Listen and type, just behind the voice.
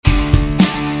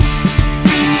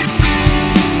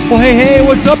Well, hey,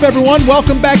 what's up, everyone?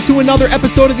 Welcome back to another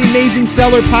episode of the Amazing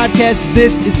Seller Podcast.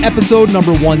 This is episode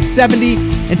number 170,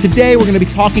 and today we're going to be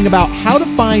talking about how to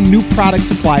find new product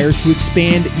suppliers to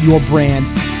expand your brand,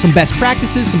 some best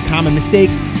practices, some common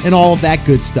mistakes, and all of that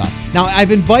good stuff. Now,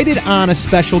 I've invited on a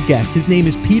special guest. His name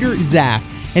is Peter Zapf,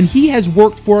 and he has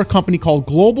worked for a company called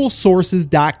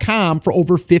GlobalSources.com for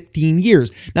over 15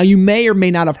 years. Now, you may or may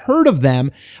not have heard of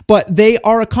them, but they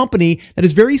are a company that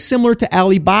is very similar to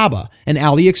Alibaba and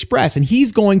AliExpress. And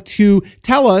he's going to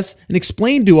tell us and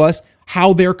explain to us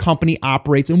how their company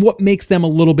operates and what makes them a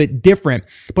little bit different,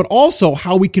 but also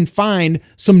how we can find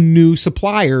some new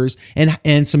suppliers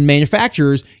and some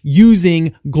manufacturers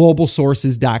using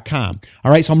GlobalSources.com.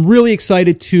 All right, so I'm really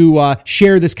excited to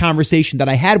share this conversation that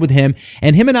I had with him,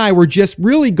 and him and I were just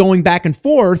really going back and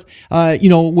forth,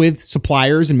 with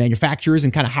suppliers and manufacturers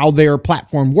and kind of how their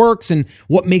platform works and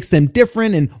what makes them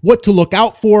different and what to look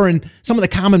out for and some of the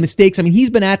common mistakes. I mean, he's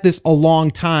been at this a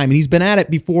long time, and he's been at it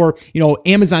before,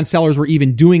 Amazon sellers were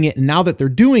even doing it. And now that they're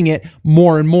doing it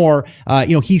more and more,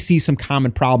 he sees some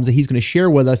common problems that he's going to share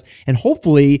with us and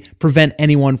hopefully prevent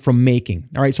anyone from making.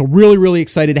 All right. So really, really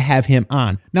excited to have him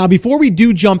on. Now, before we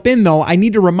do jump in though, I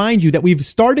need to remind you that we've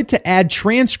started to add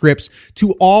transcripts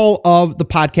to all of the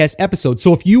podcast episodes.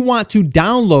 So if you want to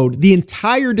download the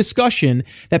entire discussion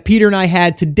that Peter and I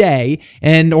had today,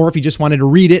 or if you just wanted to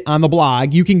read it on the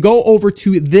blog, you can go over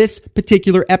to this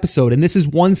particular episode. And this is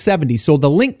 170. So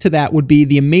the link to that would be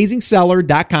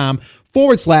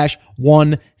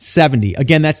theamazingseller.com/170.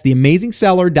 Again, that's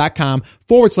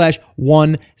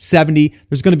theamazingseller.com/170.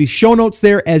 There's going to be show notes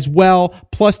there as well,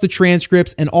 plus the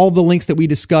transcripts and all the links that we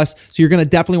discussed. So you're going to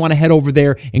definitely want to head over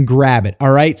there and grab it.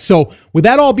 All right. So with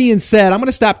that all being said, I'm going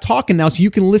to stop talking now so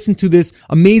you can listen to this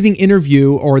amazing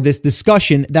interview or this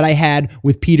discussion that I had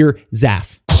with Peter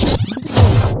Zapf.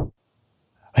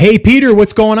 Hey, Peter,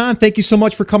 what's going on? Thank you so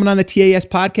much for coming on the TAS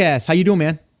podcast. How you doing,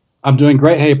 man? I'm doing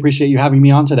great. Hey, appreciate you having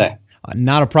me on today.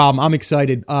 Not a problem. I'm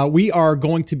excited. We are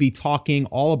going to be talking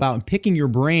all about and picking your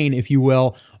brain, if you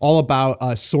will, all about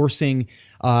sourcing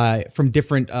from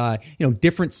different, or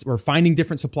finding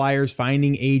different suppliers,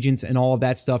 finding agents and all of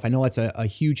that stuff. I know that's a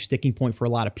huge sticking point for a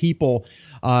lot of people.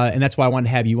 And that's why I wanted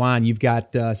to have you on. You've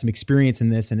got some experience in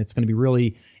this, and it's going to be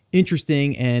really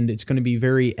interesting, and it's going to be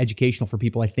very educational for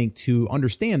people, I think, to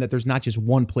understand that there's not just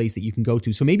one place that you can go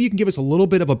to. So maybe you can give us a little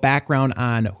bit of a background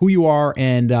on who you are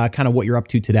and kind of what you're up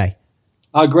to today.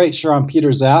 Great. Sure. I'm Peter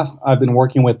Zapf. I've been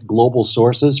working with Global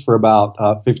Sources for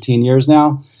about 15 years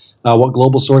now. What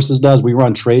Global Sources does, we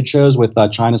run trade shows with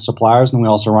China suppliers, and we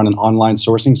also run an online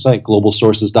sourcing site,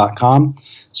 GlobalSources.com.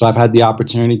 So I've had the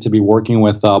opportunity to be working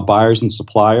with buyers and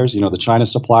suppliers, the China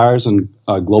suppliers and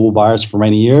global buyers for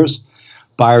many years.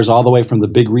 Buyers all the way from the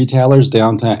big retailers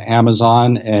down to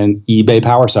Amazon and eBay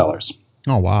power sellers.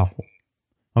 Oh, wow.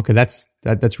 Okay, that's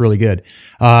really good.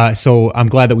 So I'm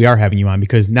glad that we are having you on,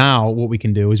 because now what we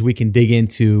can do is we can dig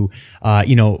into,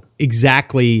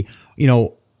 exactly,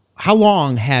 how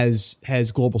long has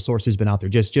Global Sources been out there?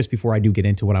 Just before I do get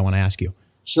into what I want to ask you.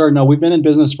 Sure. No, we've been in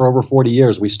business for over 40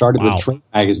 years. We started with trade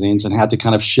magazines and had to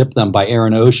kind of ship them by air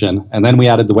and ocean. And then we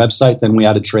added the website, then we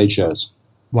added trade shows.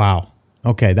 Wow.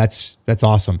 Okay, that's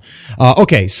awesome.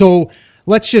 Okay, so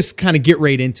let's just kind of get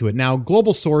right into it. Now,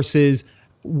 Global Sources,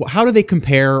 how do they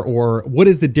compare, or what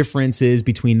is the differences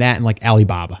between that and like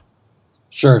Alibaba?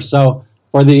 Sure. So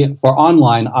for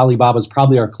online, Alibaba is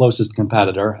probably our closest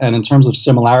competitor. And in terms of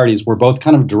similarities, we're both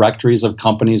kind of directories of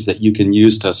companies that you can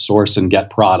use to source and get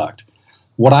product.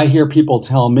 What I hear people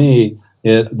tell me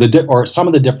some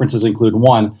of the differences include,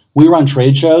 one, we run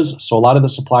trade shows, so a lot of the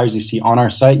suppliers you see on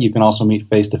our site, you can also meet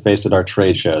face-to-face at our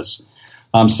trade shows.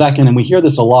 Second, and we hear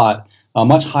this a lot, a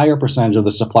much higher percentage of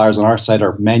the suppliers on our site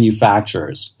are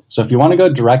manufacturers. So if you want to go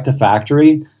direct to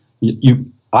factory,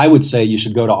 I would say you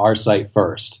should go to our site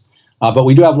first. But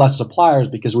we do have less suppliers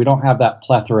because we don't have that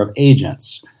plethora of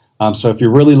agents. So if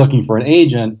you're really looking for an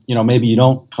agent, maybe you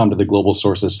don't come to the Global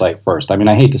Sources site first. I mean,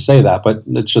 I hate to say that, but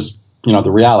it's just,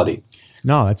 the reality.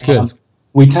 No, that's good.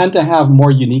 We tend to have more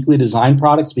uniquely designed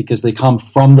products because they come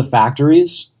from the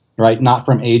factories, right? Not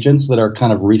from agents that are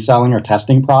kind of reselling or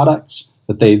testing products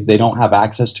that they don't have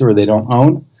access to or they don't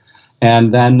own.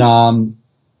 And then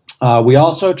we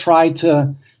also try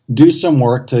to do some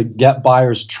work to get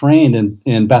buyers trained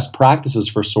in best practices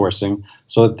for sourcing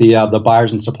so that the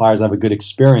buyers and suppliers have a good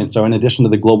experience. So in addition to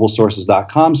the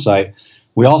GlobalSources.com site,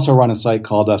 we also run a site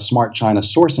called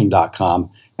SmartChinaSourcing.com,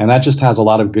 and that just has a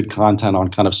lot of good content on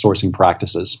kind of sourcing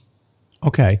practices.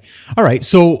 Okay. All right.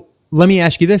 So let me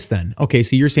ask you this then. Okay,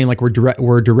 so you're saying like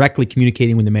we're directly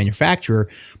communicating with the manufacturer,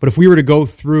 but if we were to go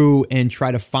through and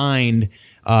try to find,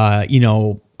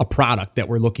 a product that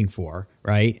we're looking for,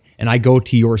 right, and I go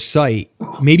to your site,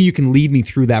 maybe you can lead me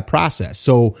through that process.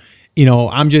 So,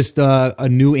 I'm just a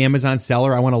new Amazon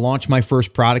seller. I want to launch my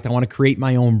first product. I want to create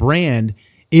my own brand.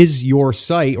 Is your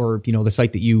site, or the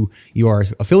site that you are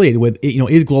affiliated with,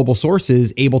 is Global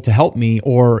Sources able to help me,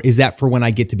 or is that for when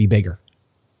I get to be bigger?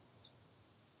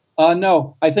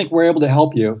 No, I think we're able to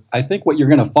help you. I think what you're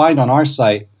going to find on our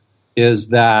site is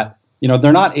that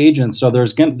they're not agents, so there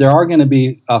are going to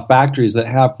be factories that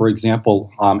have, for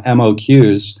example,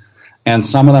 MOQs, and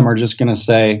some of them are just going to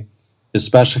say,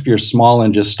 especially if you're small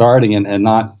and just starting and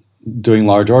not doing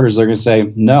large orders, they're going to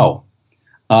say no.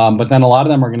 But then a lot of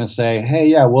them are going to say, hey,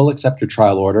 yeah, we'll accept your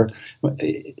trial order.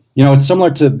 It's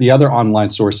similar to the other online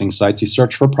sourcing sites. You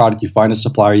search for a product, you find a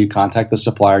supplier, you contact the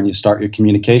supplier, and you start your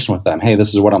communication with them. Hey,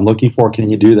 this is what I'm looking for. Can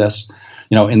you do this,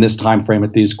 in this time frame,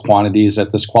 at these quantities,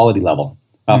 at this quality level?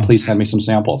 Please send me some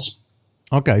samples.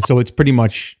 Okay, so it's pretty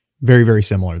much very, very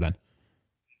similar then.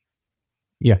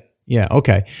 Yeah.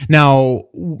 Okay. Now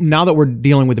that we're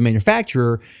dealing with the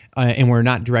manufacturer and we're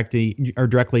not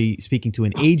directly speaking to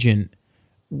an agent,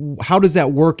 how does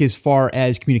that work as far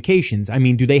as communications? I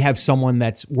mean, do they have someone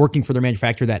that's working for their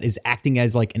manufacturer that is acting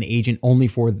as like an agent only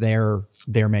for their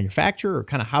manufacturer, or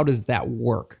kind of how does that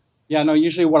work? Yeah, no,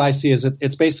 usually what I see is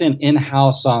it's basically an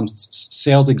in-house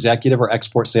sales executive or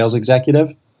export sales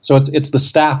executive. So it's the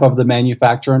staff of the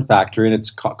manufacturer and factory, and it's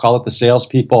call it the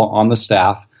salespeople on the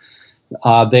staff.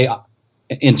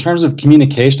 In terms of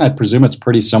communication, I presume it's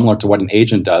pretty similar to what an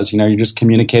agent does. You're just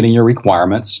communicating your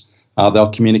requirements.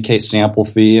 They'll communicate sample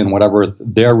fee and whatever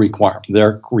their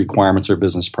requirements or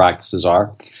business practices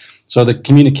are. So the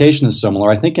communication is similar.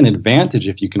 I think an advantage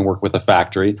if you can work with a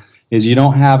factory is you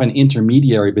don't have an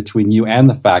intermediary between you and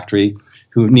the factory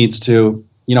who needs to,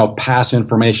 pass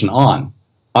information on.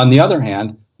 On the other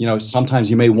hand,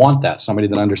 sometimes you may want that, somebody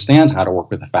that understands how to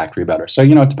work with the factory better. So,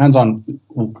 it depends on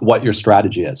what your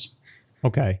strategy is.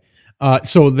 Okay.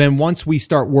 So then once we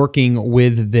start working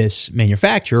with this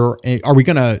manufacturer, are we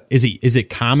is it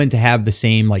common to have the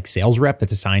same like sales rep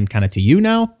that's assigned kind of to you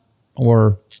now?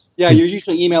 Or yeah, you're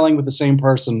usually emailing with the same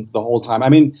person the whole time. I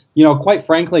mean, quite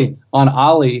frankly, on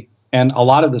Ali and a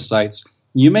lot of the sites,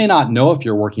 you may not know if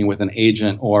you're working with an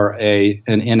agent or an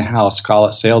in-house, call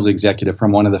it sales executive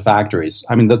from one of the factories.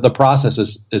 I mean, the process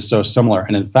is so similar.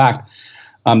 And in fact,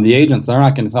 the agents, they're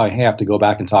not going to tell you, hey, I have to go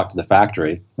back and talk to the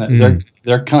factory.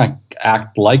 They're kind of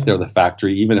act like they're the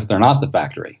factory, even if they're not the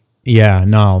factory. Yeah,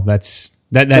 no, that's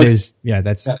just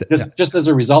as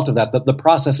a result of that, the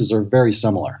processes are very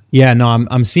similar. Yeah, no,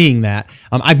 I'm seeing that.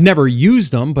 I've never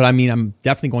used them, but I mean, I'm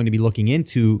definitely going to be looking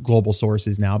into Global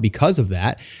Sources now because of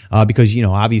that. Because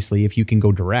obviously, if you can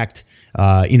go direct,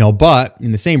 but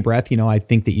in the same breath, I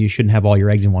think that you shouldn't have all your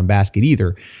eggs in one basket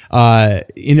either.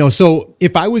 So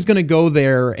if I was going to go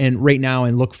there and right now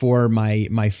and look for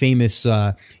my famous,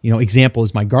 example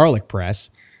is my garlic press,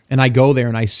 and I go there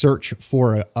and I search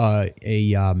for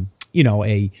a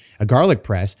garlic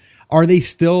press, are they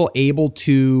still able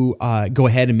to go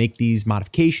ahead and make these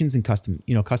modifications and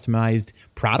customized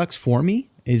products for me?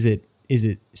 Is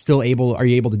it still able? Are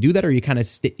you able to do that, or you kind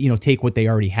of take what they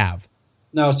already have?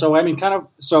 No, so I mean,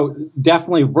 so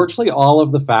definitely, virtually all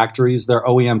of the factories, they're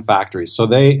OEM factories. So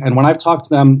and when I've talked to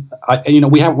them,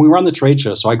 we run the trade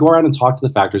show, so I go around and talk to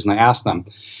the factories and I ask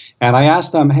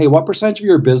them, hey, what percentage of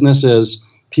your business is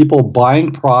people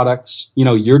buying products,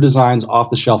 your designs off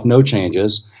the shelf, no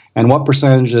changes, and what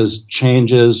percentage is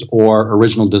changes or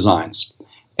original designs?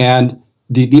 And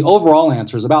the overall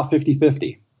answer is about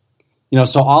 50-50.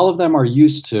 So all of them are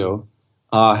used to,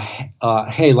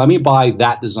 hey, let me buy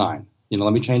that design.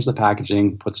 Let me change the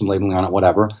packaging, put some labeling on it,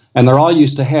 whatever. And they're all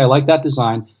used to, hey, I like that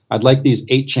design. I'd like these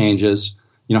 8 changes.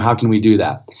 How can we do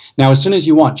that? Now, as soon as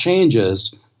you want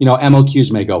changes,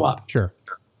 MOQs may go up. Sure.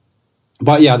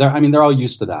 But yeah, they're all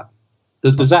used to that.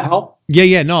 Does that help?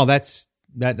 Yeah. No,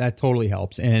 that totally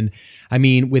helps. And I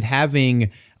mean, with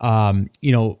having, I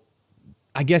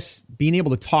guess being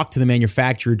able to talk to the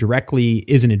manufacturer directly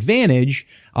is an advantage,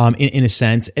 in a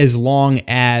sense, as long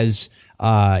as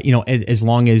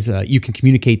you can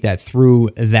communicate that through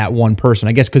that one person,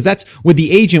 I guess, because that's with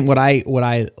the agent. What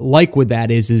I like with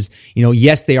that is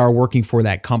yes, they are working for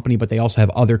that company, but they also have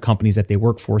other companies that they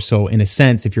work for. So in a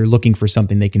sense, if you're looking for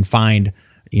something, they can find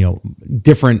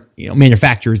different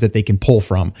manufacturers that they can pull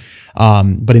from.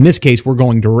 But in this case, we're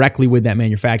going directly with that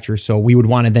manufacturer, so we would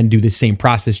want to then do the same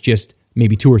process, just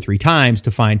maybe 2 or 3 times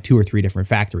to find 2 or 3 different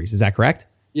factories. Is that correct?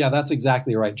 Yeah, that's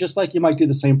exactly right. Just like you might do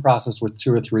the same process with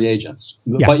 2 or 3 agents.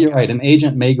 Yeah. But you're right, an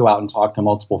agent may go out and talk to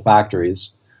multiple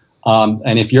factories.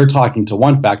 And if you're talking to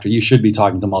one factory, you should be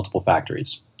talking to multiple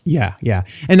factories. Yeah, yeah.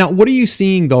 And now, what are you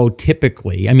seeing though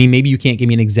typically? I mean, maybe you can't give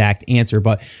me an exact answer,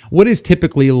 but what is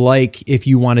typically like if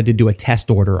you wanted to do a test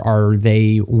order? Are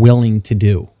they willing to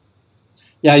do?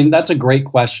 Yeah, that's a great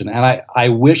question. And I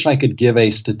wish I could give a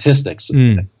statistics,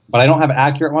 but I don't have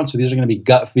accurate ones. So these are going to be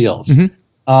gut feels.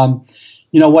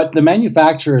 You know what? The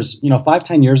manufacturers,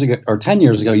 5-10 years ago or 10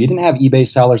 years ago, you didn't have eBay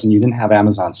sellers and you didn't have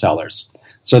Amazon sellers.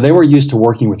 So they were used to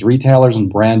working with retailers and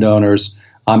brand owners.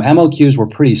 MOQs were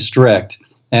pretty strict,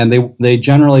 and they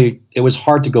generally, it was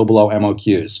hard to go below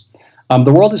MOQs.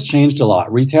 The world has changed a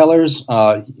lot. Retailers,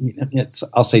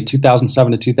 I'll say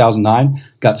 2007 to 2009,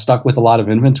 got stuck with a lot of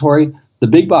inventory. The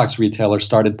big box retailers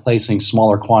started placing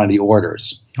smaller quantity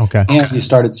orders. Okay. And you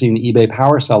started seeing the eBay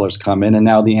power sellers come in, and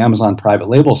now the Amazon private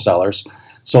label sellers.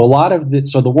 So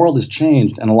the world has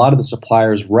changed, and a lot of the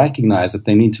suppliers recognize that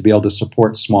they need to be able to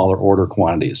support smaller order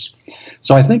quantities.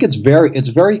 So I think it's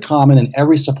very common, and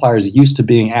every supplier is used to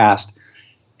being asked,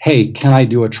 hey, can I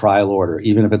do a trial order,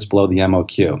 even if it's below the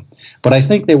MOQ? But I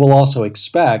think they will also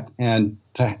expect, and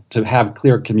to have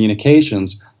clear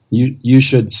communications, you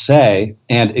should say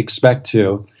and expect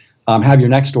to have your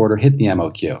next order hit the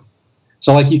MOQ.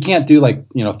 So like you can't do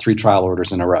 3 trial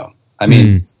orders in a row. I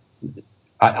mean,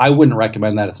 I wouldn't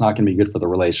recommend that. It's not going to be good for the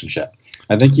relationship.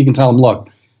 I think you can tell them, look,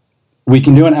 we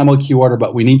can do an MOQ order,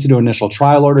 but we need to do an initial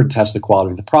trial order to test the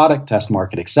quality of the product, test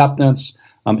market acceptance.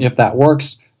 If that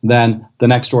works, then the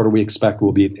next order we expect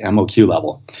will be at MOQ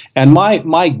level. And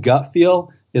my gut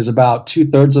feel is about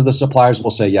 2/3 of the suppliers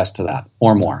will say yes to that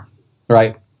or more,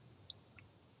 right?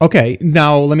 Okay.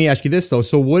 Now, let me ask you this, though.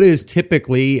 So what is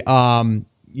typically,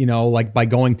 like by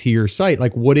going to your site,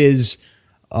 like what is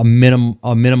a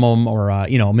minimum or a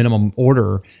minimum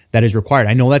order that is required?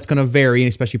 I know that's going to vary,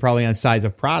 especially probably on size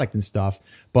of product and stuff,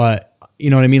 but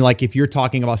you know what I mean? Like if you're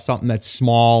talking about something that's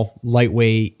small,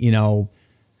 lightweight,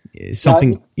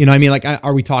 something, you know what I mean? Like,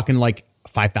 are we talking like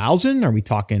 5,000? Are we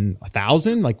talking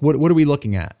 1,000? Like what are we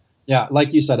looking at? Yeah,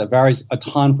 like you said, it varies a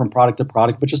ton from product to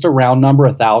product, but just a round number,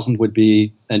 1,000 would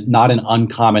be not an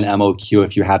uncommon MOQ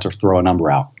if you had to throw a number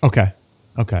out. Okay.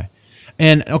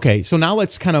 And so now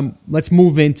let's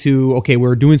move into,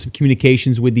 we're doing some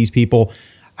communications with these people.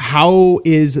 How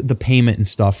is the payment and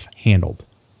stuff handled?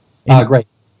 Great.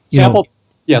 Sample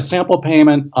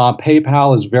payment,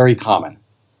 PayPal is very common.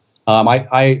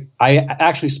 I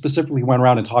actually specifically went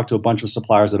around and talked to a bunch of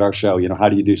suppliers at our show, how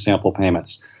do you do sample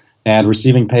payments? And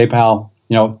receiving PayPal,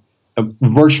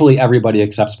 virtually everybody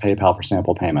accepts PayPal for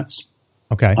sample payments.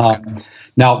 Okay.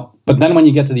 Now, but then when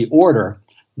you get to the order,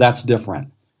 that's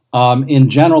different. In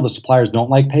general, the suppliers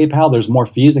don't like PayPal. There's more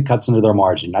fees. It cuts into their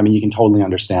margin. I mean, you can totally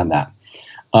understand that.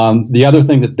 The other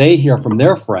thing that they hear from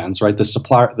their friends, right,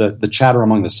 the chatter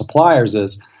among the suppliers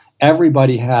is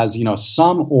everybody has,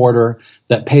 some order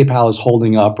that PayPal is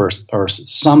holding up or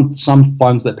some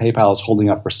funds that PayPal is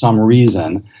holding up for some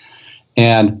reason.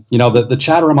 And, the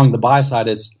chatter among the buy side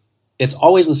is it's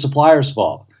always the supplier's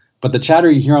fault. But the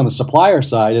chatter you hear on the supplier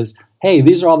side is, hey,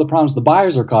 these are all the problems the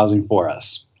buyers are causing for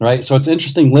us, right? So it's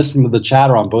interesting listening to the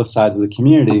chatter on both sides of the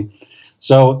community.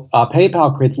 So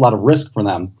PayPal creates a lot of risk for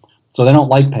them. So they don't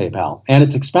like PayPal. And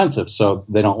it's expensive, so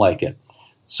they don't like it.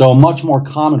 So much more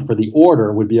common for the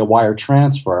order would be a wire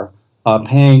transfer,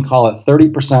 paying, call it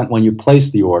 30% when you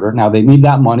place the order. Now, they need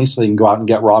that money so they can go out and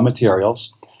get raw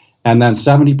materials. And then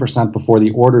 70% before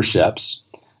the order ships.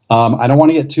 I don't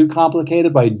want to get too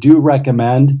complicated, but I do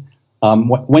recommend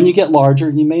when you get larger,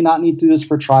 you may not need to do this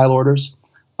for trial orders.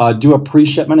 Do a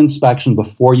pre-shipment inspection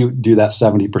before you do that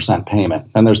 70%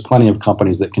 payment. And there's plenty of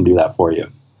companies that can do that for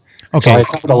you. Okay. So I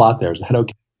covered a lot there. Is that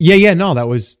okay? Yeah. No, that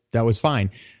was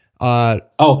fine. And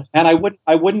I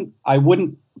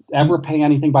wouldn't ever pay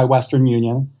anything by Western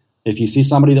Union. If you see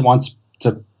somebody that wants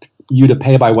you to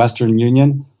pay by Western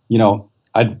Union,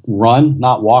 I'd run,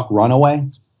 not walk, run away.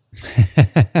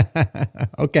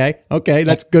 Okay.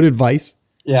 That's good advice.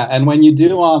 Yeah. And when you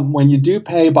do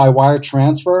pay by wire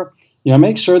transfer,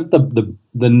 make sure that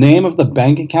the name of the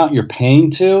bank account you're paying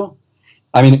to,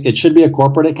 I mean, it should be a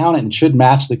corporate account and it should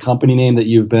match the company name that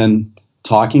you've been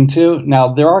talking to.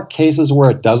 Now, there are cases where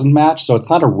it doesn't match. So it's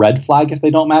not a red flag if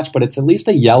they don't match, but it's at least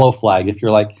a yellow flag if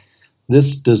you're like,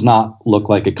 this does not look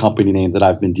like a company name that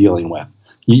I've been dealing with.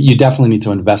 You definitely need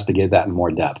to investigate that in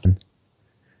more depth.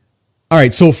 All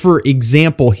right. So for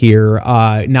example here,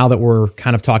 now that we're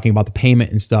kind of talking about the payment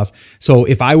and stuff. So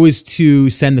if I was to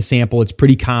send the sample, it's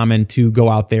pretty common to go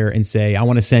out there and say, I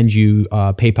want to send you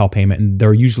a PayPal payment. And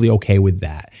they're usually okay with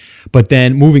that. But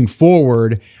then moving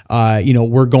forward,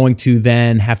 we're going to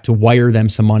then have to wire them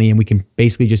some money and we can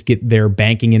basically just get their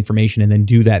banking information and then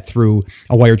do that through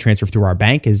a wire transfer through our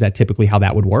bank. Is that typically how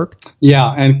that would work?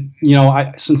 Yeah. And,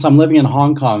 since I'm living in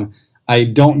Hong Kong, I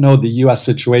don't know the U.S.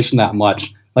 situation that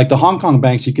much. Like the Hong Kong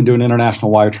banks, you can do an international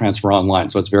wire transfer online,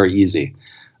 so it's very easy.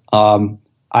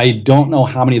 I don't know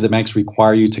how many of the banks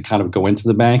require you to kind of go into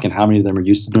the bank and how many of them are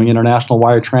used to doing international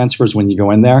wire transfers when you go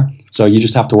in there. So you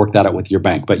just have to work that out with your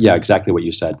bank. But yeah, exactly what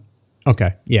you said.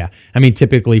 Okay. Yeah. I mean,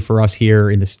 typically for us here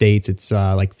in the States, it's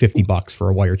like $50 for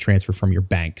a wire transfer from your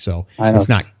bank. So it's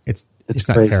not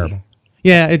terrible.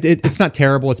 Yeah, it's not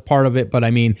terrible. It's part of it. But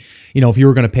I mean, if you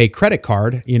were going to pay credit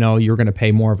card, you're going to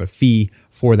pay more of a fee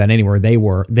for that anywhere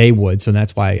they would. So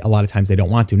that's why a lot of times they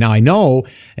don't want to. Now I know,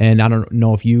 and I don't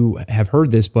know if you have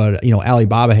heard this, but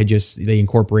Alibaba they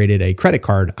incorporated a credit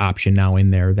card option now in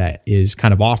there that is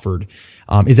kind of offered.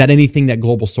 Is that anything that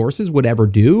Global Sources would ever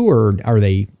do, or are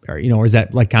they, or is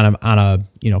that like kind of on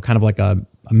a, kind of like a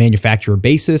manufacturer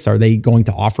basis? Are they going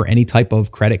to offer any type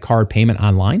of credit card payment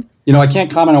online? I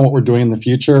can't comment on what we're doing in the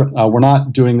future. We're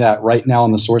not doing that right now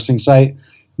on the sourcing site.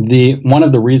 One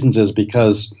of the reasons is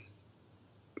because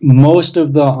most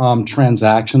of the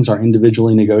transactions are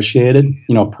individually negotiated.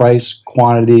 Price,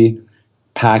 quantity,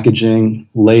 packaging,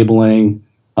 labeling,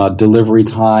 delivery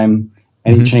time,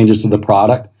 any changes to the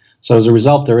product. So as a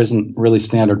result, there isn't really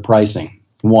standard pricing,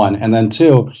 one. And then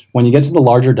two, when you get to the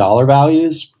larger dollar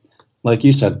values, like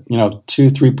you said,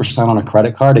 2-3% on a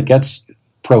credit card, it gets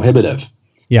prohibitive.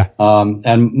 Yeah.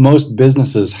 And most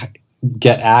businesses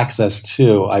get access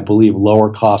to, I believe, lower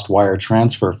cost wire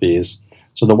transfer fees.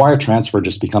 So the wire transfer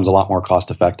just becomes a lot more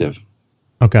cost effective.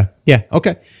 Okay. Yeah.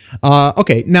 Okay.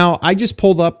 Okay. Now I just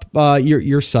pulled up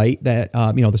your site that the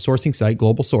sourcing site,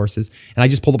 Global Sources, and I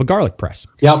just pulled up a garlic press.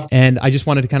 Yep. And I just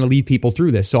wanted to kind of lead people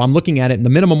through this. So I'm looking at it, and the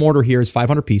minimum order here is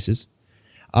 500 pieces.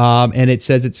 And it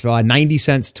says it's 90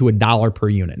 cents to $1 per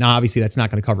unit. Now, obviously, that's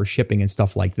not going to cover shipping and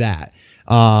stuff like that.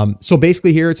 So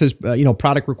basically here it says,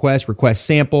 product request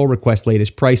sample, request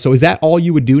latest price. So is that all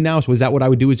you would do now? So is that what I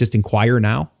would do, is just inquire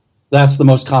now? That's the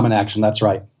most common action. That's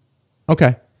right.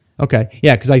 Okay.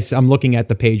 Yeah, because I'm looking at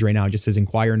the page right now. It just says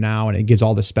inquire now, and it gives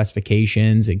all the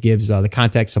specifications. It gives the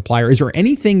contact supplier. Is there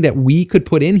anything that we could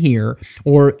put in here,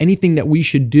 or anything that we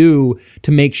should do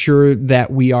to make sure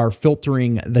that we are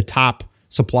filtering the top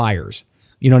suppliers?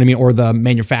 You know what I mean? Or the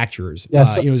manufacturers?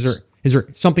 Yes. Is there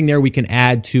something there we can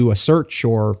add to a search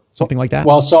or something like that?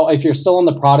 Well, so if you're still on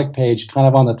the product page, kind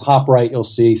of on the top right, you'll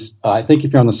see, I think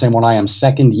if you're on the same one I am,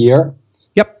 second year.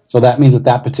 Yep. So that means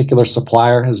that particular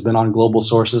supplier has been on Global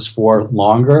Sources for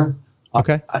longer.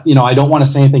 Okay. I don't want to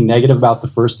say anything negative about the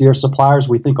first year suppliers.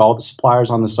 We think all the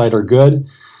suppliers on the site are good.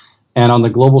 And on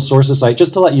the Global Sources site,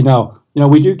 just to let you know,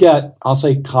 we do get, I'll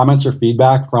say, comments or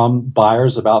feedback from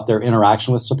buyers about their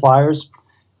interaction with suppliers.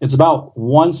 It's about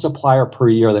one supplier per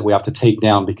year that we have to take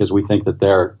down because we think that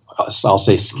they're, I'll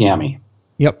say, scammy.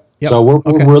 Yep. So we're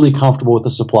really comfortable with the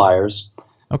suppliers.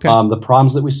 Okay. The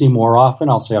problems that we see more often,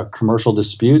 I'll say, are commercial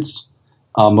disputes.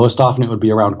 Most often it would be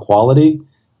around quality,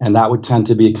 and that would tend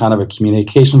to be kind of a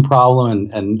communication problem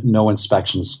and no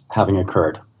inspections having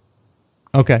occurred.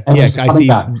 Okay. And yeah, I see.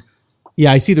 Back.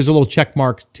 Yeah, I see there's a little check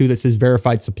mark too that says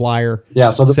verified supplier. Yeah,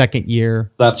 so the second year.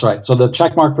 That's right. So the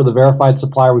check mark for the verified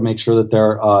supplier, we make sure that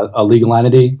they're a legal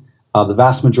entity. The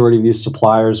vast majority of these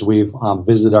suppliers we've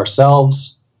visited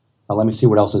ourselves. Let me see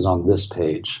what else is on this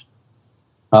page.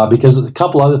 Because a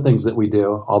couple other things that we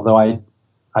do, although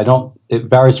I don't, it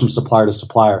varies from supplier to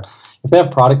supplier. If they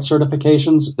have product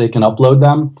certifications, they can upload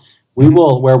them. We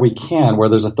will, where we can, where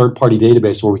there's a third-party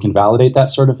database where we can validate that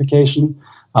certification,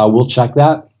 we'll check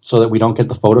that so that we don't get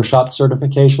the Photoshop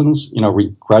certifications.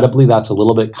 Regrettably, that's a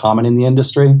little bit common in the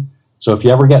industry. So if you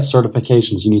ever get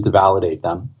certifications, you need to validate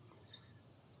them.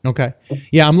 Okay.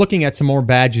 Yeah, I'm looking at some more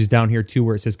badges down here too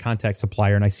where it says contact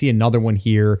supplier, and I see another one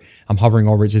here. I'm hovering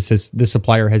over it. It just says this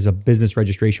supplier has a business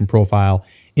registration profile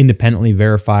independently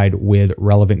verified with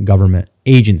relevant government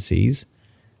agencies.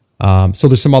 So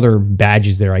there's some other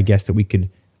badges there, I guess, that we could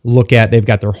look at. They've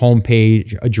got their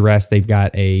homepage address. They've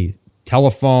got a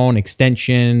telephone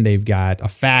extension. They've got a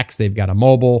fax. They've got a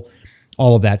mobile,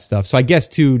 all of that stuff. So I guess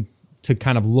to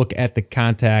kind of look at the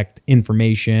contact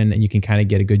information, and you can kind of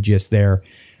get a good gist there.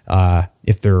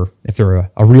 If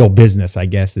they're a real business, I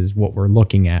guess, is what we're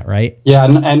looking at, right? Yeah,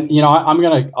 and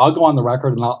I'll go on the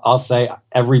record and I'll say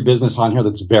every business on here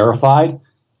that's verified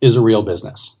is a real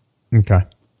business. Okay.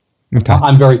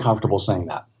 I'm very comfortable saying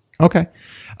that. Okay.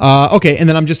 Okay, and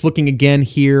then I'm just looking again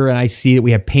here, and I see that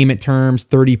we have payment terms,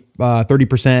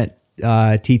 30%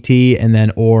 TT, and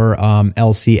then or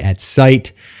LC at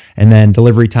site, and then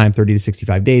delivery time 30 to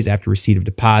 65 days after receipt of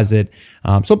deposit.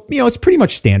 So it's pretty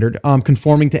much standard.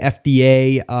 Conforming to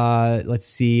FDA. Let's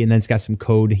see, and then it's got some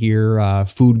code here: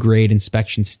 food grade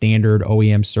inspection standard,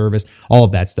 OEM service, all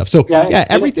of that stuff. So yeah,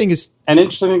 everything is. An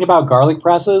interesting thing about garlic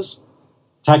presses,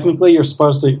 technically you're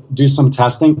supposed to do some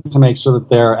testing to make sure that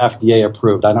they're FDA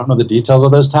approved. I don't know the details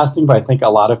of those testing, but I think a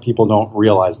lot of people don't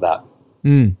realize that.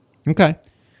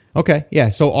 Okay. Yeah.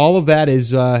 So all of that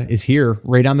is here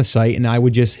right on the site, and I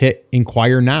would just hit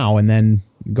inquire now and then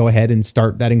go ahead and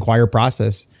start that inquiry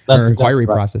process.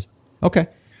 Okay.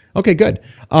 Okay, good.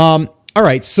 All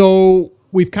right. So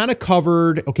we've kind of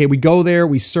covered, okay, we go there,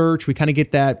 we search, we kind of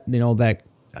get that,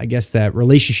 that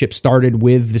relationship started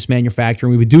with this manufacturer.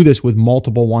 We would do this with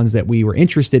multiple ones that we were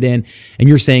interested in. And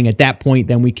you're saying at that point,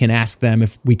 then we can ask them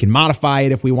if we can modify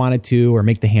it if we wanted to, or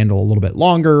make the handle a little bit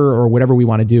longer, or whatever we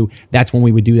want to do. That's when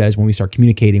we would do that, is when we start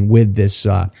communicating with this,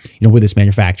 with this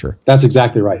manufacturer. That's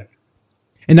exactly right.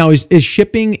 And now is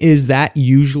shipping, is that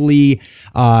usually,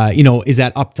 is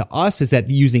that up to us? Is that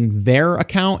using their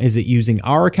account? Is it using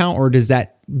our account, or does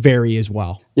that vary as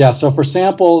well? Yeah. So for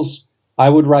samples, I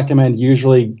would recommend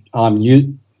usually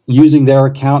using their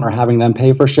account or having them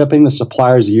pay for shipping. The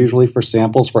suppliers usually for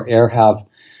samples for air have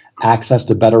access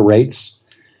to better rates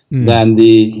than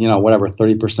the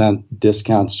 30%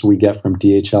 discounts we get from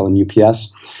DHL and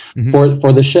UPS.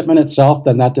 For the shipment itself,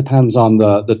 then that depends on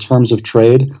the terms of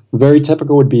trade. Very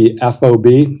typical would be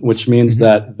FOB, which means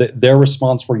that they're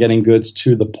responsible for getting goods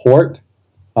to the port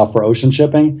for ocean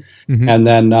shipping, and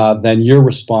then you're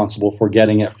responsible for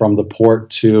getting it from the port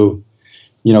to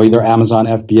either Amazon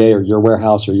FBA or your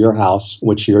warehouse or your house,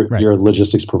 which your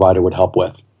logistics provider would help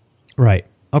with. Right.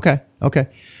 Okay.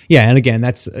 Yeah. And again,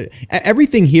 that's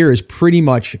everything here is pretty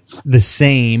much the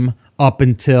same up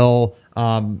until,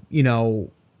 or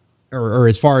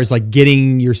as far as like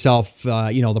getting yourself,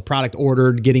 the product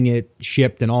ordered, getting it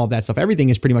shipped and all of that stuff. Everything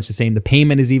is pretty much the same. The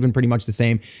payment is even pretty much the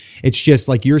same. It's just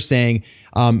like you're saying,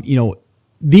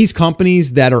 these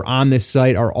companies that are on this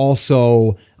site are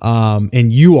also,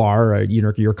 and you are,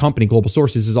 your company, Global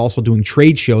Sources, is also doing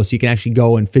trade shows, so you can actually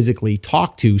go and physically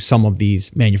talk to some of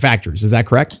these manufacturers. Is that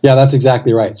correct? Yeah, that's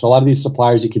exactly right. So a lot of these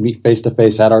suppliers you can meet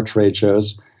face-to-face at our trade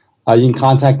shows. You can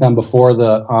contact them before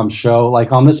the show.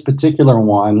 Like on this particular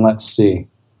one, let's see.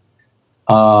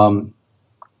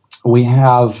 We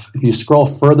have, if you scroll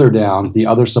further down, the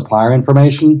other supplier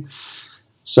information.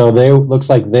 So looks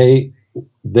like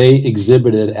they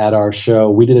exhibited at our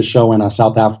show. We did a show in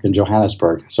South Africa, in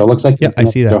Johannesburg. So it looks like I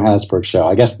see that Johannesburg show.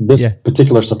 I guess this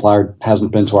particular supplier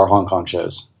hasn't been to our Hong Kong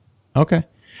shows. Okay.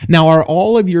 Now, are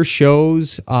all of your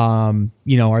shows,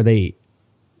 are they,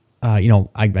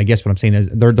 I guess what I'm saying is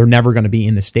they're never going to be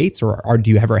in the States, or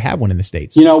do you ever have one in the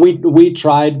States? We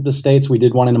tried the States. We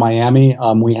did one in Miami.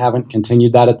 We haven't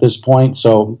continued that at this point.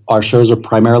 So our shows are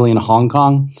primarily in Hong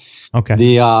Kong. Okay.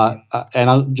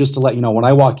 Just to let you know, when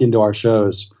I walk into our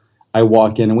shows, I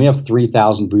walk in and we have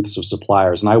 3,000 booths of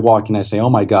suppliers. And I walk in and I say, oh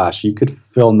my gosh, you could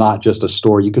fill not just a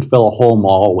store, you could fill a whole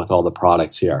mall with all the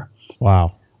products here.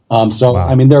 Wow.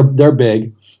 I mean, they're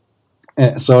big.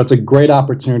 So it's a great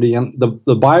opportunity. And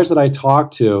the buyers that I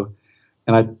talk to,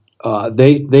 and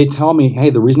they tell me,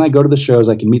 hey, the reason I go to the shows,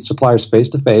 I can meet suppliers face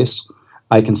to face.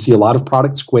 I can see a lot of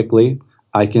products quickly.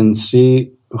 I can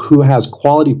see who has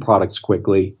quality products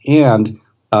quickly, and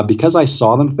because I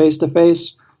saw them face to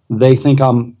face, they think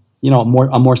I'm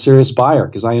a more serious buyer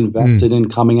because I invested in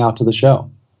coming out to the show.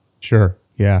 Sure,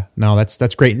 yeah, no,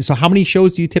 that's great. So, how many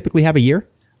shows do you typically have a year?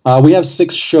 We have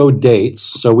 6 show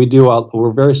dates. So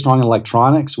we're very strong in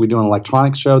electronics. We do an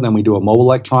electronics show, then we do a mobile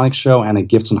electronics show, and a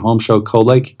gifts and home show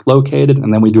co-located,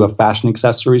 and then we do a fashion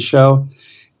accessories show.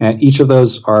 And each of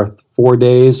those are 4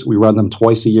 days. We run them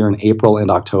twice a year in April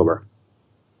and October.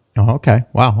 Oh, okay.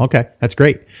 Wow. Okay. That's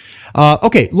great.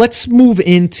 Okay. Let's move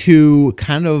into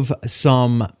kind of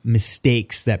some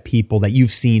mistakes that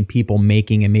you've seen people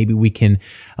making, and maybe we can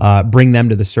bring them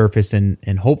to the surface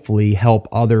and hopefully help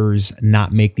others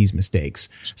not make these mistakes.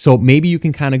 So maybe you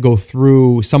can kind of go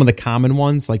through some of the common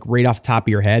ones, like right off the top of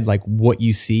your head, like what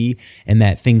you see and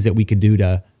that things that we could do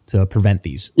to prevent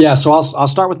these. Yeah. So I'll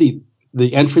start with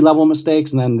the entry level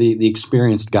mistakes and then the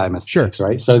experienced guy mistakes. Sure.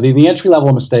 Right. So the entry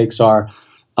level mistakes are,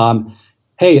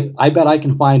 hey, I bet I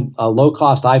can find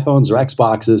low-cost iPhones or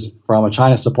Xboxes from a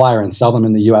China supplier and sell them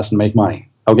in the U.S. and make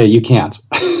money. Okay, you can't.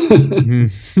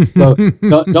 So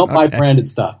don't buy branded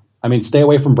stuff. I mean, stay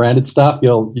away from branded stuff.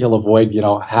 You'll avoid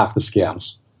half the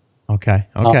scams. Okay,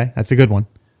 that's a good one.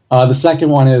 The second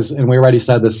one is, and we already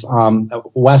said this,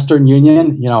 Western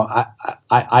Union.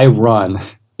 I run.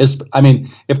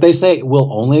 If they say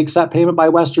we'll only accept payment by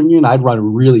Western Union, I'd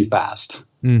run really fast.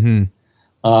 Mm-hmm.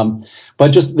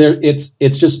 But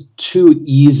it's just too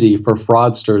easy for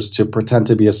fraudsters to pretend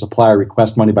to be a supplier,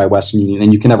 request money by Western Union,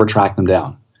 and you can never track them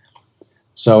down.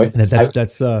 So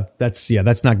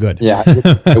that's not good. Yeah,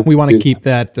 we want to keep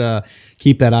that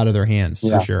out of their hands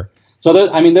for sure. So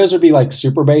those would be like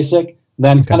super basic.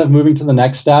 Then kind of moving to the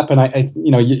next step, and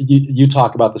you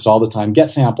talk about this all the time. Get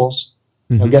samples.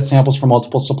 Get samples from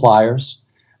multiple suppliers.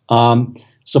 Different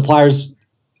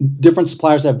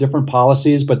suppliers have different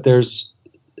policies, but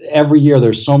every year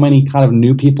there's so many kind of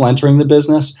new people entering the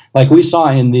business. Like we saw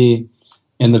in the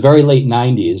very late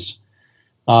 90s,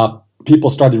 people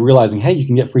started realizing, hey, you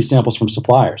can get free samples from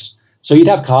suppliers. So you'd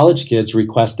have college kids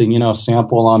requesting,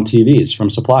 sample on TVs from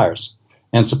suppliers.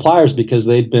 And suppliers, because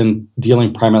they'd been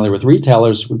dealing primarily with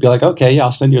retailers, would be like, okay, yeah,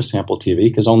 I'll send you a sample TV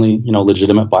because only,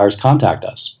 legitimate buyers contact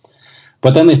us.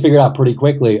 But then they figured out pretty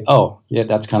quickly, oh, yeah,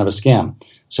 that's kind of a scam.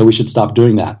 So we should stop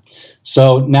doing that.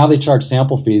 So now they charge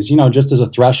sample fees, just as a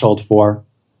threshold for,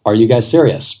 are you guys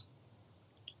serious?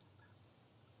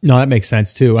 No, that makes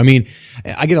sense too. I mean,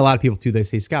 I get a lot of people too. They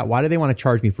say, Scott, why do they want to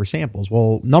charge me for samples?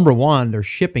 Well, number one, they're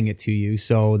shipping it to you,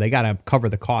 so they got to cover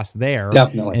the cost there.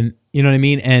 Definitely. And you know what I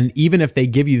mean? And even if they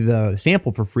give you the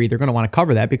sample for free, they're going to want to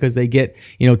cover that because they get,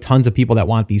 tons of people that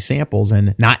want these samples,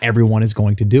 and not everyone is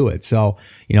going to do it. So,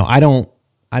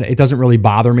 it doesn't really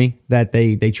bother me that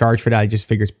they charge for that. I just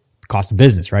figure it's cost of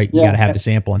business, right? You got to have the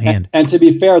sample in hand. And to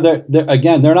be fair,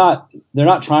 they're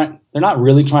not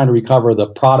really trying to recover the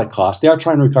product cost. They are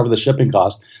trying to recover the shipping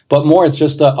cost, but more it's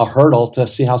just a hurdle to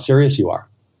see how serious you are.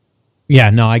 Yeah,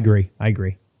 no, I agree.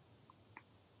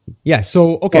 Yeah.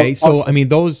 So okay. So I mean,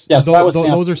 those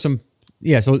are some.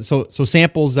 Yeah. So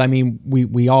samples. I mean,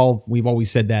 we've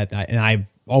always said that, and I've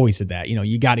always said that.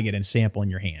 You got to get a sample in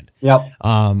your hand. Yep.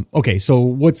 Okay. So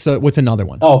what's another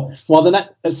one? Oh well,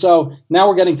 so now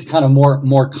we're getting to kind of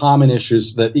more common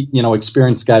issues that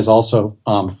experienced guys also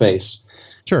face.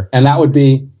 Sure. And that would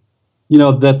be,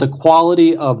 that the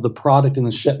quality of the product in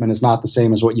the shipment is not the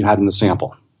same as what you had in the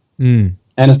sample. And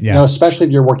especially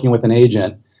if you're working with an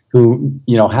agent who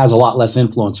has a lot less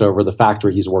influence over the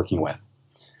factory he's working with.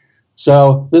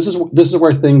 So this is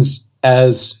where things,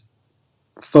 as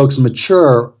folks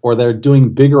mature or they're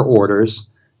doing bigger orders,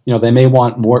 they may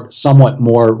want somewhat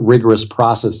more rigorous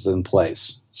processes in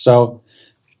place. So,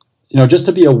 just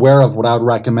to be aware of what I would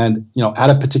recommend, at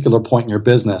a particular point in your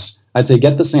business, I'd say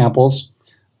get the samples.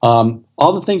 All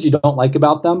the things you don't like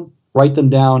about them, write them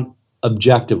down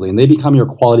objectively, and they become your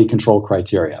quality control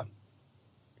criteria.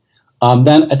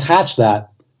 Then attach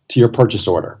that to your purchase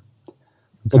order.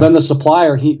 Okay. So then the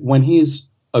supplier, when he's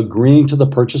agreeing to the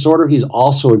purchase order, he's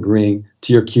also agreeing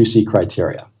to your QC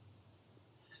criteria.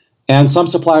 And some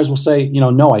suppliers will say,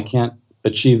 no, I can't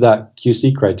achieve that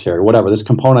QC criteria, whatever. This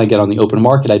component I get on the open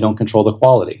market, I don't control the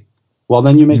quality. Well,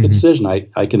 then you make a decision.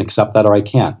 I can accept that or I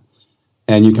can't.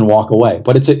 And you can walk away.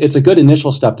 But it's a good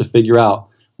initial step to figure out,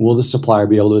 will the supplier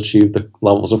be able to achieve the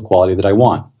levels of quality that I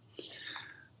want?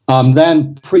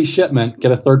 Then pre-shipment,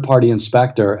 get a third-party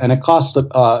inspector, and it costs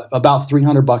about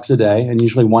 $300 a day, and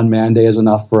usually one man day is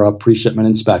enough for a pre-shipment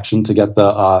inspection to get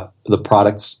the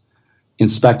products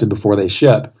inspected before they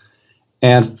ship.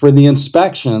 And for the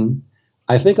inspection,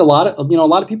 I think a lot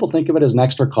of people think of it as an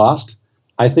extra cost.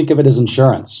 I think of it as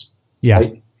insurance. Yeah.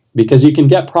 Right? Because you can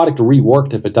get product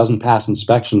reworked if it doesn't pass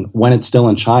inspection when it's still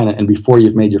in China and before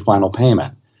you've made your final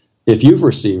payment. If you've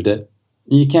received it,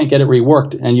 you can't get it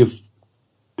reworked, and you've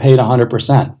paid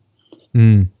 100%.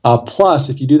 Plus,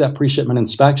 if you do that pre-shipment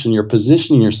inspection, you're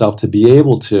positioning yourself to be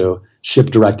able to ship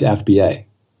direct to FBA,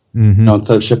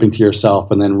 instead of shipping to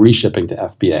yourself and then reshipping to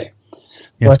FBA.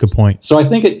 Yeah, that's a good point. So I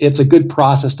think it's a good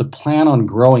process to plan on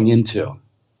growing into.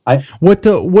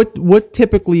 What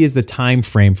typically is the time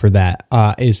frame for that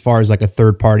as far as like a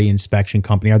third-party inspection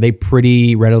company? Are they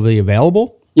pretty readily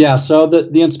available? Yeah, so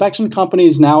the inspection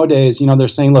companies nowadays, they're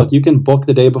saying, look, you can book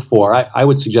the day before. I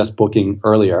would suggest booking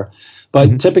earlier.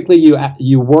 But typically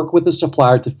you work with the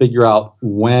supplier to figure out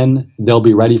when they'll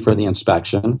be ready for the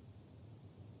inspection.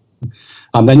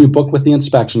 Then you book with the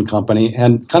inspection company.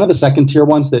 And kind of the second tier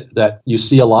ones that you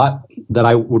see a lot that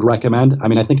I would recommend. I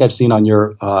mean, I think I've seen on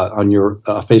your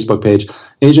Facebook page,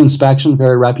 Asia Inspection,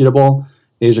 very reputable,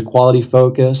 Asia Quality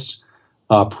Focus,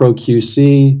 Pro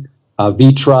QC,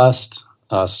 VTrust,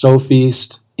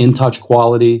 Sofeast, InTouch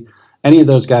Quality. Any of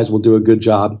those guys will do a good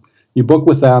job. You book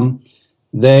with them.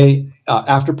 They,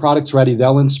 after product's ready,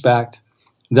 they'll inspect.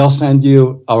 They'll send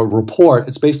you a report.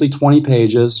 It's basically 20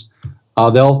 pages.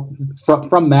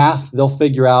 From math, they'll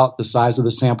figure out the size of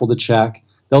the sample to check.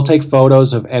 They'll take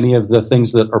photos of any of the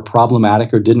things that are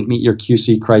problematic or didn't meet your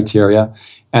QC criteria.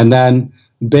 And then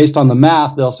based on the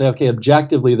math, they'll say, okay,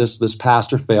 objectively, this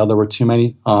passed or failed. There were too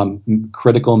many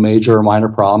critical, major, or minor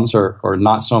problems or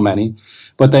not so many.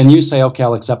 But then you say, okay,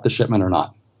 I'll accept the shipment or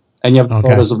not. And you have the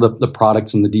photos of the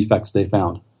products and the defects they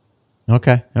found.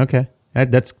 Okay.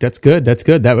 That's good. That's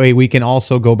good. That way we can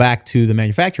also go back to the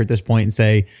manufacturer at this point and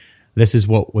say, this is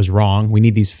what was wrong. We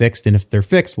need these fixed. And if they're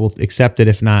fixed, we'll accept it.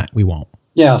 If not, we won't.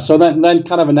 Yeah. So then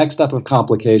kind of a next step of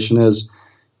complication is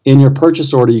in your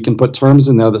purchase order, you can put terms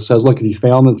in there that says, look, if you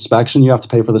fail an inspection, you have to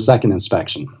pay for the second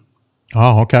inspection.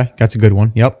 Oh, okay. That's a good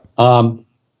one. Yep.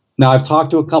 Now, I've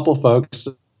talked to a couple folks,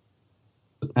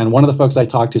 and one of the folks I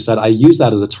talked to said, I use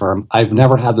that as a term. I've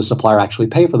never had the supplier actually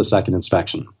pay for the second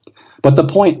inspection. But the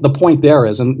point there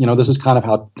is, and this is kind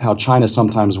of how China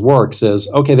sometimes works,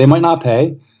 is, okay, they might not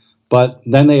pay, but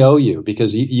then they owe you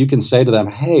because you can say to them,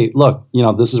 hey, look,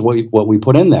 this is what we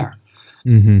put in there.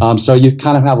 Mm-hmm. So you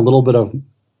kind of have a little bit of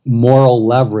moral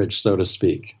leverage, so to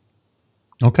speak.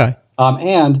 Okay.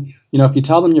 And if you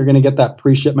tell them you're going to get that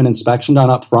pre-shipment inspection done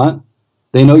up front,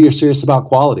 they know you're serious about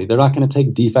quality. They're not going to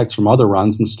take defects from other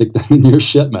runs and stick them in your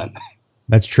shipment.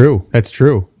 That's true.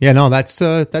 Yeah, no, that's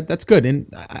good.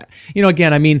 And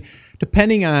again, I mean,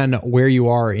 depending on where you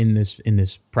are in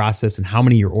this process and how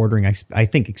many you're ordering, I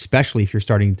think especially if you're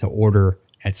starting to order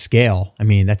at scale, I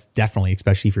mean, that's definitely,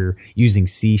 especially if you're using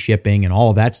sea shipping and all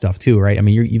of that stuff too, right? I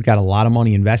mean, you've got a lot of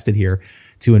money invested here.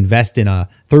 To invest in a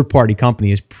third-party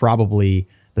company is probably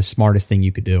the smartest thing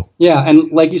you could do. Yeah, and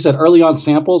like you said, early on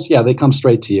samples, they come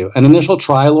straight to you. An initial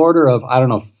trial order of,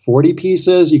 40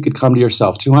 pieces, you could come to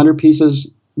yourself. 200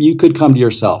 pieces, you could come to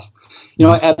yourself.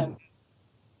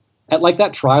 At like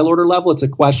that trial order level, it's a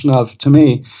question of, to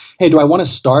me, hey, do I want to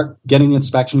start getting the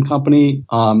inspection company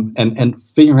and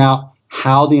figuring out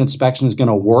how the inspection is going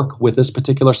to work with this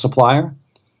particular supplier?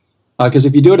 Because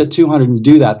if you do it at 200 and you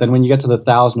do that, then when you get to the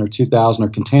 1,000 or 2,000 or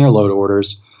container load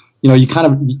orders, you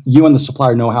and the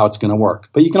supplier know how it's going to work.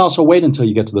 But you can also wait until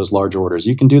you get to those large orders.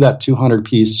 You can do that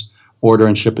 200-piece order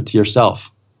and ship it to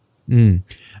yourself. Mm.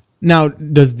 Now,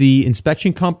 does the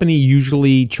inspection company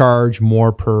usually charge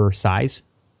more per size?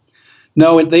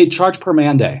 No, they charge per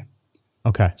man day.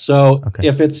 Okay. So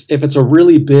if it's a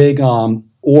really big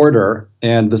order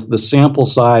and the sample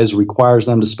size requires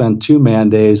them to spend 2 man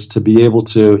days to be able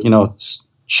to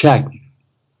check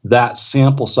that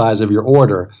sample size of your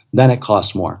order, then it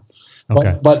costs more.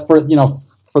 Okay. But for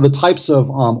the types of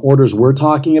orders we're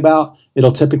talking about,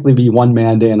 it'll typically be 1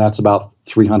 man day, and that's about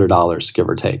 $300, give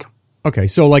or take. Okay,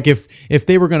 so like if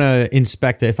they were going to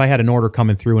inspect it, if I had an order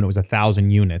coming through and it was 1,000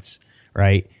 units,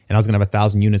 right, and I was going to have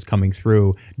 1,000 units coming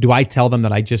through, do I tell them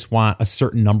that I just want a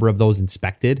certain number of those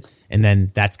inspected, and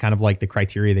then that's kind of like the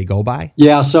criteria they go by?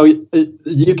 Yeah, so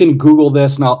you can Google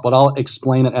this, but I'll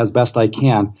explain it as best I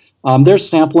can. There's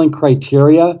sampling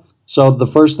criteria. So the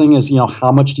first thing is,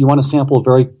 how much do you want to sample?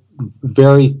 Very,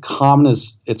 very common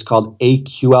is it's called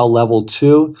AQL level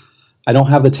 2. I don't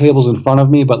have the tables in front of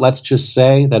me, but let's just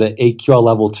say that at AQL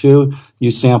level 2,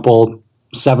 you sample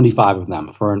 75 of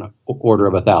them for an order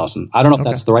of 1,000. I don't know if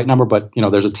that's the right number, but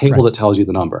there's a table that tells you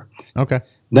the number. Okay.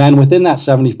 Then within that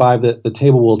 75, the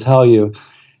table will tell you,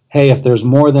 hey, if there's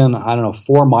more than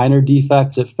 4 minor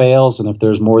defects, it fails, and if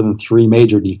there's more than 3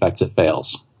 major defects, it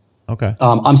fails. Okay.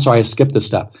 I'm sorry, I skipped a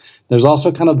step. There's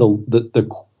also kind of the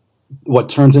what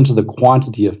turns into the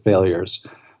quantity of failures.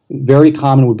 Very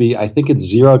common would be, I think it's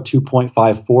 0,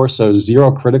 2.54, so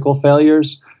 0 critical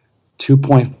failures,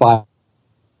 2.5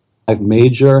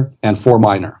 major, and 4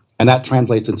 minor. And that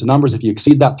translates into numbers. If you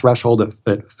exceed that threshold,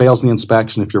 it fails the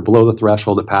inspection. If you're below the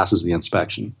threshold, it passes the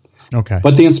inspection. Okay.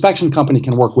 But the inspection company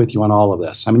can work with you on all of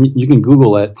this. I mean, you can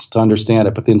Google it to understand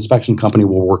it, but the inspection company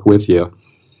will work with you.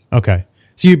 Okay.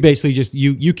 So you basically just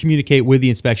you communicate with the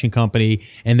inspection company,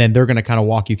 and then they're going to kind of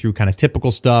walk you through kind of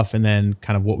typical stuff, and then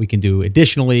kind of what we can do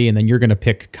additionally, and then you're going to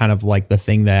pick kind of like the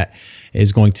thing that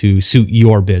is going to suit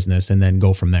your business, and then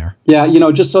go from there. Yeah,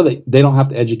 just so that they don't have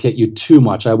to educate you too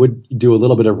much, I would do a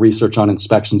little bit of research on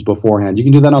inspections beforehand. You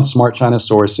can do that on Smart China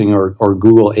Sourcing or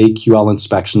Google AQL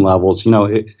inspection levels.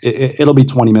 It'll be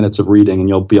 20 minutes of reading, and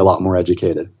you'll be a lot more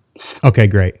educated. Okay,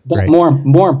 great. But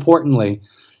more importantly,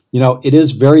 it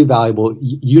is very valuable.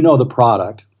 The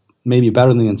product maybe better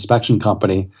than the inspection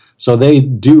company. So they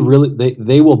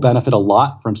will benefit a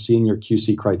lot from seeing your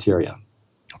QC criteria.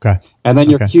 Okay. And then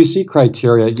your QC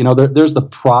criteria, there's the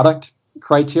product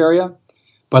criteria,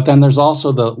 but then there's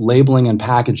also the labeling and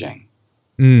packaging.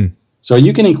 Mm. So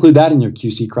you can include that in your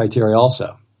QC criteria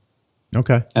also.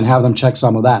 Okay. And have them check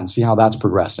some of that and see how that's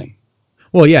progressing.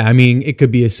 Well, yeah, I mean, it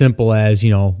could be as simple as,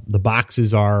 the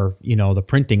boxes are, the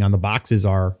printing on the boxes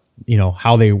are,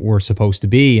 how they were supposed to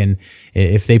be, and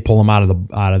if they pull them out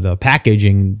of the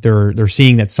packaging, they're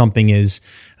seeing that something is,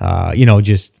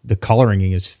 just the coloring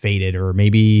is faded, or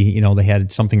maybe they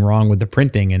had something wrong with the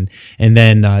printing, and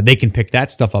then they can pick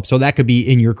that stuff up. So that could be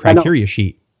in your criteria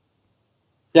sheet.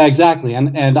 Yeah, exactly,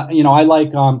 and I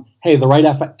like hey, the right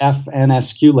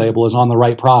FNSQ label is on the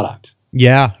right product.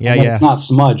 Yeah. It's not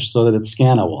smudged so that it's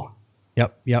scannable.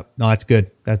 Yep. No, that's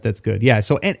good. That's good. Yeah.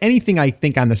 So anything I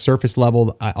think on the surface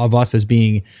level of us as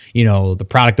being, the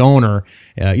product owner,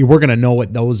 we're going to know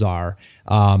what those are.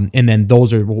 And then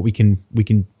those are what we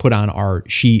can put on our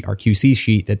sheet, our QC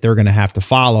sheet that they're going to have to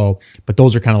follow. But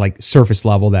those are kind of like surface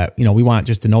level that, we want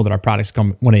just to know that our products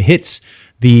when it hits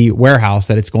the warehouse,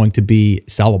 that it's going to be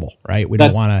sellable, right?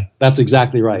 Don't want to. That's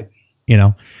exactly right.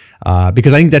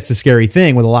 Because I think that's the scary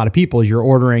thing with a lot of people is you're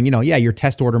ordering, your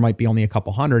test order might be only a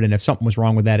couple hundred. And if something was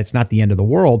wrong with that, it's not the end of the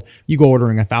world. You go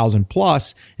ordering 1,000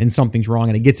 plus and something's wrong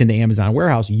and it gets into Amazon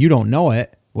warehouse. You don't know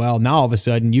it. Well, now all of a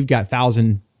sudden you've got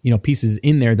 1,000, pieces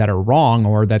in there that are wrong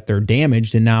or that they're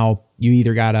damaged. And now you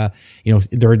either gotta,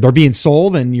 they're being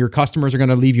sold and your customers are going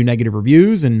to leave you negative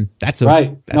reviews. And that's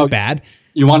bad.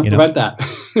 You want to prevent that.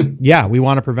 Yeah, we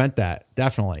want to prevent that.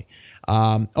 Definitely.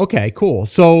 Okay, cool.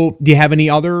 So do you have any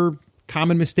other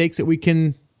common mistakes that we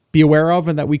can be aware of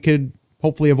and that we could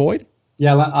hopefully avoid?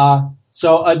 Yeah.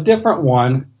 So a different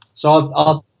one. So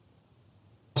I'll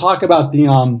talk about the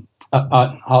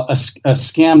a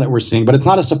scam that we're seeing, but it's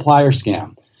not a supplier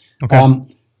scam. Okay.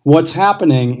 What's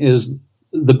happening is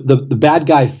the bad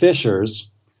guy phishers,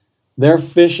 they're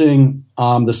phishing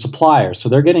the supplier. So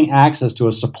they're getting access to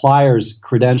a supplier's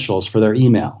credentials for their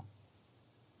email.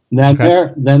 Then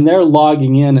they're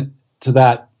logging in to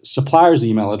that supplier's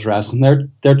email address and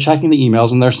they're checking the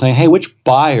emails and they're saying, hey, which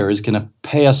buyer is going to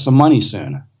pay us some money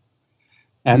soon?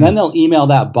 And then they'll email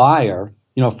that buyer,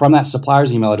 from that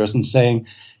supplier's email address and saying,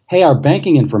 hey, our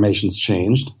banking information's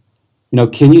changed.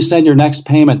 Can you send your next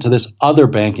payment to this other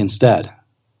bank instead?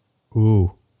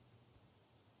 Ooh.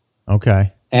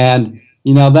 Okay. And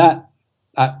that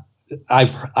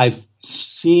I've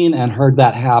seen and heard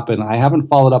that happen. I haven't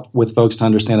followed up with folks to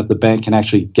understand if the bank can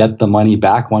actually get the money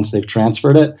back once they've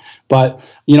transferred it. But,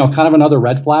 kind of another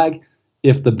red flag,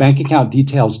 if the bank account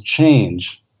details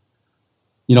change,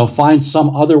 find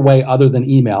some other way other than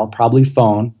email, probably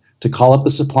phone, to call up the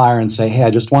supplier and say, hey, I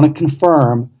just want to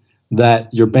confirm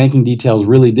that your banking details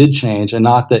really did change and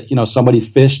not that, somebody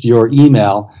phished your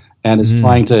email and is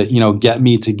trying to, get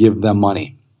me to give them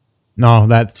money. No,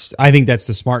 I think that's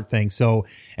the smart thing. So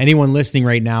anyone listening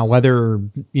right now, whether,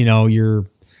 you're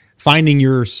finding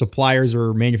your suppliers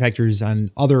or manufacturers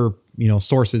on other,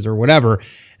 sources or whatever,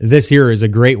 this here is a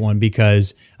great one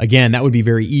because again, that would be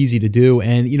very easy to do.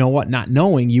 And you know what, not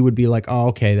knowing, you would be like, oh,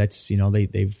 okay, that's,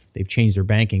 they've changed their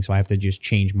banking. So I have to just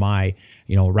change my,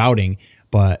 routing.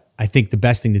 But I think the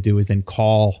best thing to do is then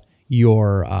call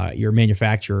your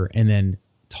manufacturer and then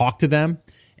talk to them.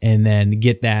 And then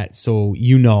get that so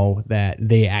that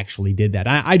they actually did that.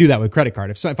 I do that with credit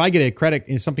card. If I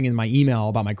get something in my email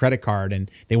about my credit card and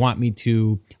they want me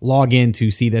to log in to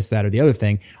see this, that, or the other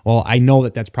thing, well, I know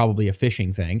that that's probably a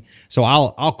phishing thing. So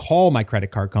I'll call my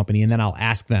credit card company and then I'll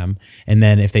ask them. And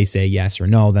then if they say yes or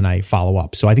no, then I follow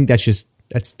up. So I think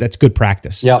that's good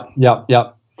practice. Yep.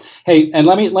 Hey, and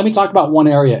let me talk about one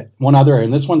other area,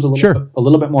 and this one's a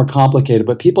little bit more complicated,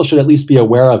 but people should at least be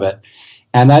aware of it.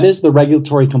 And that is the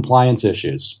regulatory compliance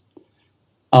issues.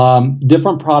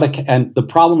 Different product, and the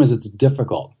problem is it's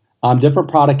difficult. Different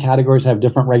product categories have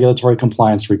different regulatory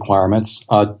compliance requirements.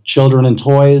 Children and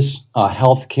toys,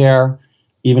 healthcare,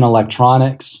 even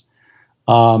electronics.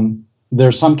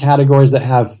 There's some categories that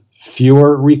have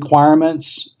fewer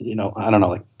requirements.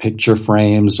 Like picture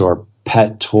frames or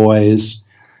pet toys.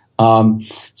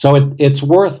 So it's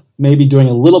worth maybe doing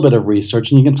a little bit of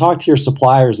research, and you can talk to your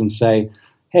suppliers and say,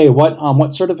 hey, what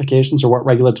certifications or what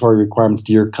regulatory requirements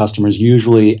do your customers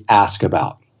usually ask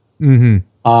about? Mm-hmm.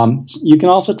 You can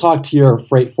also talk to your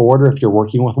freight forwarder if you're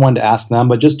working with one to ask them,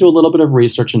 but just do a little bit of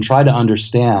research and try to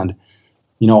understand,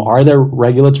 are there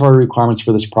regulatory requirements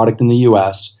for this product in the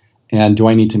U.S. and do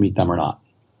I need to meet them or not?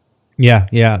 Yeah,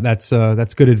 that's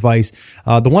good advice.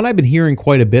 The one I've been hearing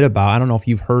quite a bit about, I don't know if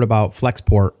you've heard about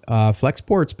Flexport.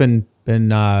 Flexport's been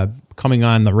coming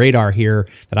on the radar here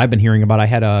that I've been hearing about. I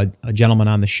had a gentleman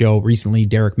on the show recently,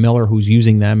 Derek Miller, who's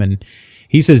using them, and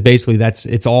he says basically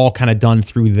it's all kind of done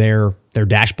through their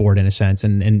dashboard in a sense,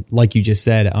 and like you just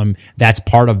said, that's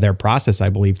part of their process, I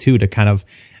believe, too, to kind of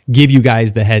give you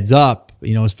guys the heads up,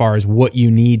 as far as what you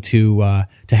need to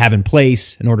have in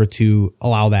place in order to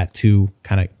allow that to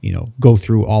kind of go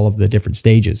through all of the different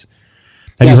stages.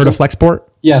 Have you heard of Flexport?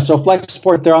 Yeah, so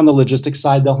Flexport, they're on the logistics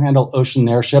side. They'll handle ocean and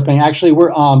air shipping. Actually, we're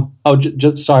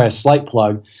a slight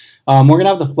plug. We're going to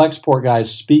have the Flexport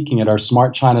guys speaking at our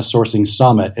Smart China Sourcing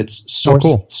Summit. It's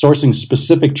sourcing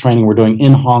specific training we're doing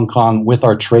in Hong Kong with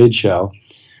our trade show.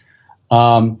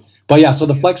 But yeah, so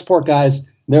the Flexport guys,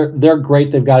 they're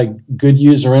great. They've got a good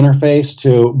user interface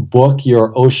to book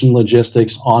your ocean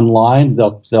logistics online.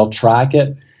 They'll track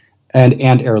it and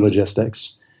air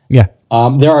logistics. Yeah.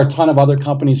 There are a ton of other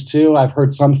companies too. I've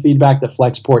heard some feedback that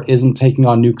Flexport isn't taking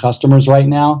on new customers right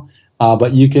now,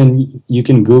 but you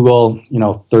can Google,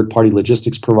 third-party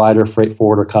logistics provider, freight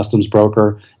forwarder, customs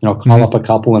broker. Call up a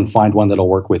couple and find one that'll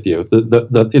work with you.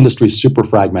 The industry is super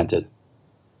fragmented.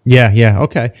 Yeah,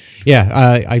 okay.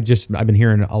 Yeah, I've been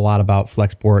hearing a lot about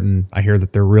Flexport, and I hear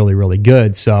that they're really, really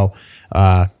good. So,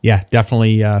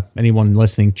 definitely anyone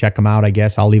listening, check them out, I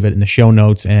guess. I'll leave it in the show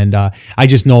notes. And I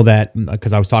just know that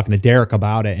because I was talking to Derek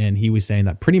about it, and he was saying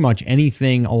that pretty much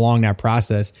anything along that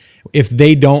process, if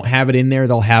they don't have it in there,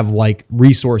 they'll have like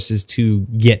resources to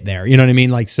get there. You know what I mean?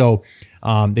 Like, so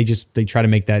they try to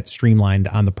make that streamlined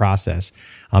on the process.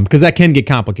 Because that can get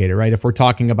complicated, right? If we're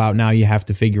talking about now, you have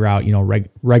to figure out,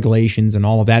 regulations and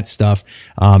all of that stuff.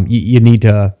 You need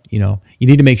to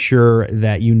make sure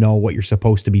that you know what you're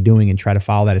supposed to be doing and try to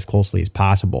follow that as closely as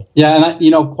possible. Yeah,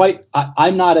 and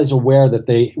I'm not as aware that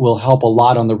they will help a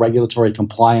lot on the regulatory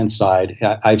compliance side.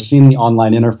 I've seen the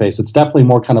online interface. It's definitely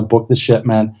more kind of book the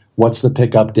shipment. What's the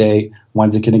pickup date?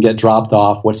 When's it going to get dropped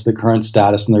off? What's the current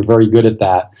status? And they're very good at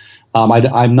that.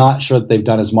 I'm not sure that they've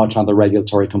done as much on the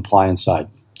regulatory compliance side.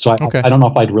 So I don't know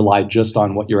if I'd rely just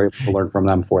on what you're able to learn from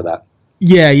them for that.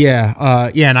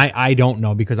 Yeah. And I don't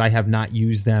know because I have not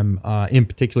used them in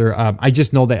particular. I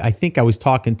just know that I think I was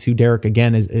talking to Derek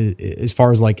again as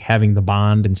far as like having the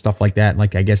bond and stuff like that.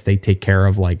 Like I guess they take care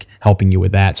of like helping you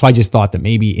with that. So I just thought that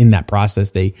maybe in that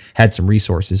process they had some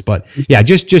resources. But yeah,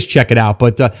 just check it out.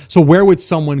 But so where would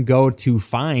someone go to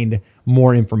find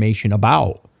more information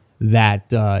about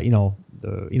that?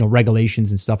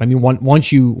 Regulations and stuff. I mean,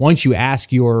 once you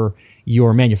ask your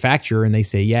manufacturer and they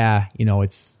say,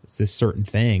 it's this certain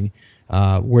thing,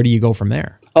 where do you go from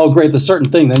there? Oh, great. The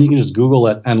certain thing, then you can just Google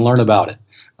it and learn about it.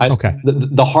 Okay.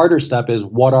 The harder step is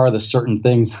what are the certain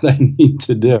things that I need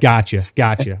to do? Gotcha.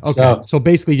 Okay. So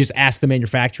basically just ask the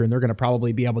manufacturer and they're going to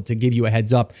probably be able to give you a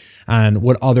heads up on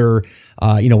what other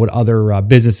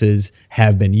businesses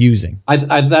have been using.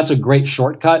 That's a great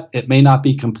shortcut. It may not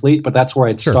be complete, but that's where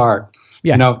I'd start.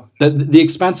 Yeah. The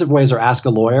expensive ways are ask a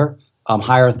lawyer,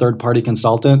 hire a third-party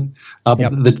consultant.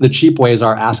 The cheap ways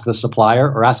are ask the supplier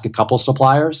or ask a couple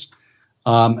suppliers,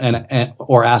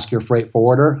 or ask your freight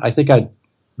forwarder. I think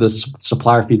the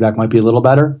supplier feedback might be a little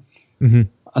better.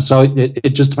 Mm-hmm. So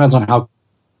it just depends on how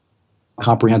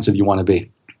comprehensive you want to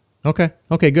be. Okay,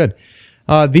 good.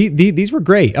 These were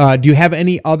great. Do you have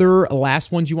any other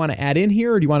last ones you want to add in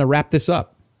here, or do you want to wrap this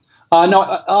up? No,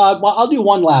 I'll do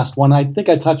one last one. I think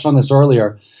I touched on this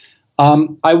earlier.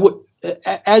 I would,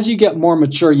 as you get more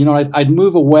mature, I'd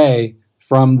move away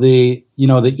from the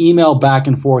email back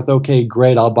and forth. Okay,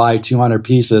 great, I'll buy 200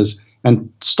 pieces,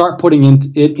 and start putting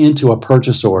it into a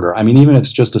purchase order. I mean, even if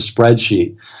it's just a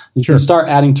spreadsheet, you can start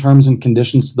adding terms and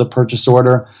conditions to the purchase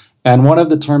order. And one of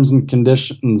the terms and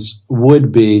conditions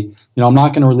would be, I'm not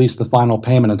going to release the final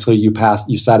payment until you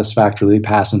satisfactorily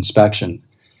pass inspection.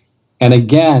 And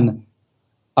again,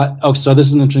 so this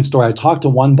is an interesting story. I talked to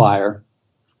one buyer.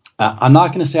 I'm not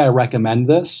going to say I recommend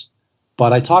this,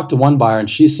 but I talked to one buyer and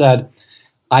she said,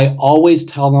 I always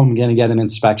tell them I'm going to get an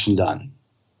inspection done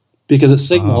because it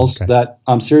signals that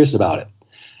I'm serious about it.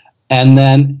 And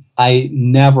then I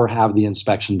never have the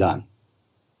inspection done.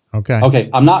 Okay.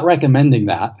 I'm not recommending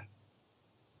that.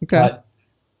 Okay. But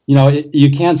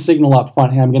you can signal up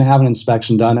front, hey, I'm going to have an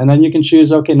inspection done. And then you can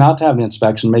choose, not to have an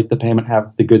inspection, make the payment,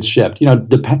 have the goods shipped,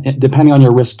 depending on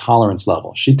your risk tolerance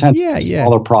level. She tends to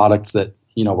smaller products that,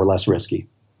 were less risky.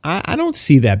 I don't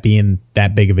see that being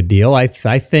that big of a deal. I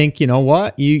think,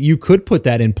 you could put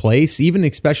that in place, even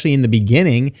especially in the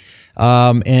beginning.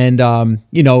 I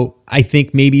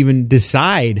think maybe even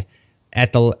decide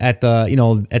at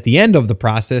the end of the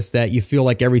process that you feel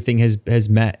like everything has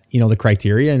met, the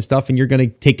criteria and stuff, and you're going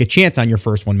to take a chance on your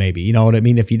first one, maybe, you know what I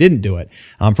mean? If you didn't do it,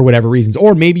 for whatever reasons,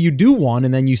 or maybe you do one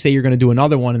and then you say you're going to do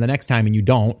another one and the next time and you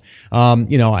don't,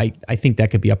 I think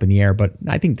that could be up in the air, but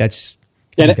I think that's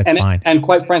fine. And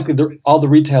quite frankly, all the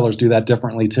retailers do that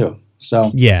differently too.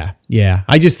 So yeah.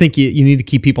 I just think you need to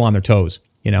keep people on their toes,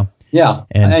 Yeah.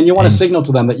 And you want to signal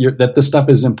to them that this stuff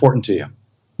is important to you.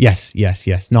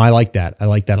 Yes. No, I like that. I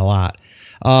like that a lot.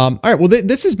 All right. Well,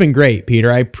 this has been great,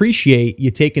 Peter. I appreciate you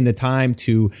taking the time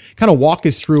to kind of walking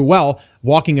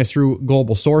us through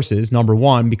Global Sources, number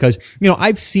one, because,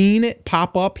 I've seen it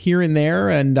pop up here and there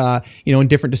and, in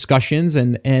different discussions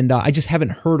and I just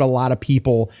haven't heard a lot of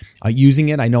people using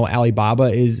it. I know Alibaba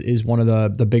is one of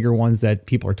the bigger ones that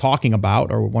people are talking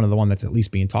about, or one of the one that's at least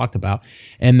being talked about.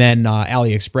 And then,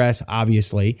 AliExpress,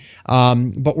 obviously.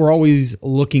 But we're always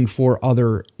looking for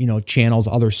other, channels,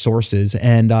 other sources.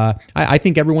 And, I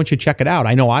think everyone should check it out.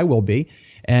 I know I will be.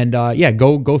 and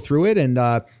go through it and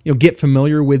get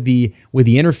familiar with the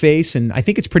interface. And I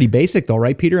think it's pretty basic though,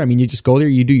 right, Peter? I mean, you just go there,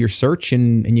 you do your search,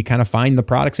 and you kind of find the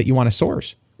products that you want to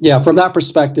source. Yeah, from that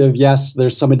perspective, yes,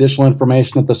 there's some additional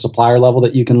information at the supplier level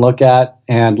that you can look at.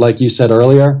 And like you said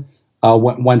earlier,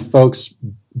 when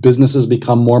businesses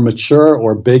become more mature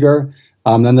or bigger,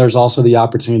 then there's also the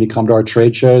opportunity to come to our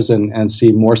trade shows and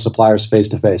see more suppliers face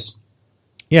to face.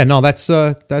 Yeah, no, that's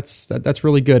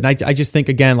really good. And I just think,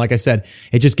 again, like I said,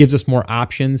 it just gives us more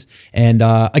options. And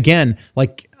again,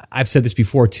 like I've said this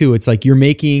before too, it's like you're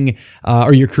making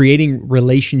or you're creating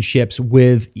relationships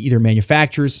with either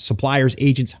manufacturers, suppliers,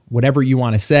 agents, whatever you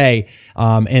want to say.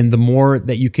 And the more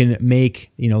that you can make,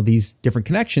 these different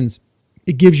connections,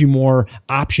 it gives you more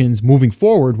options moving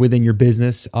forward within your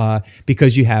business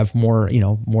because you have more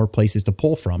places to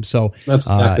pull from. So that's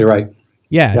exactly right.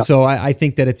 Yeah, yep. So I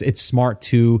think that it's smart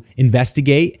to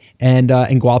investigate and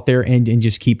go out there and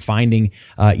just keep finding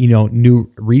new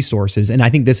resources. And I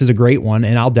think this is a great one,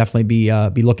 and I'll definitely be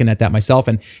looking at that myself.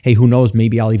 And hey, who knows?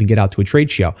 Maybe I'll even get out to a trade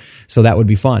show, so that would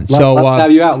be fun. Let's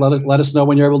have you out. Let us know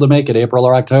when you're able to make it, April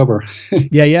or October.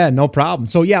 Yeah, no problem.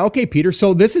 So okay, Peter.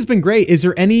 So this has been great. Is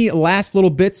there any last little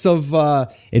bits of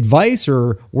advice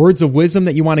or words of wisdom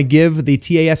that you want to give the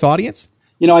TAS audience?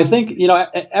 I think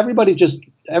everybody's just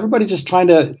trying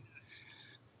to,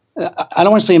 I don't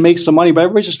want to say make some money, but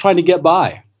everybody's just trying to get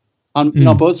by on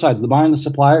both sides, the buyer and the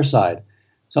supplier side.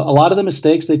 So a lot of the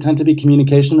mistakes, they tend to be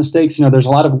communication mistakes. There's a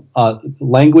lot of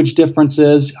language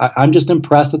differences. I'm just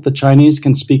impressed that the Chinese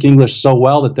can speak English so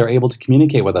well that they're able to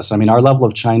communicate with us. I mean, our level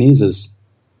of Chinese is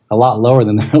a lot lower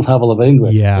than their level of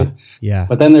English. Yeah, right? Yeah.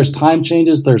 But then there's time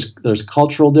changes, there's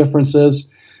cultural differences.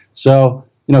 So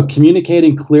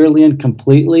communicating clearly and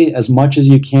completely as much as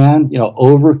you can,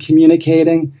 over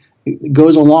communicating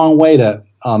goes a long way to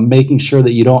making sure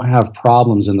that you don't have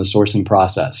problems in the sourcing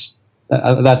process.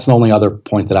 That's the only other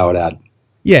point that I would add.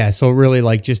 Yeah, so really,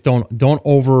 like, just don't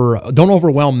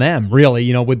overwhelm them.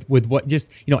 Really, with what, just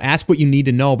ask what you need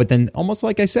to know. But then, almost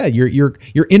like I said, you're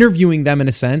interviewing them in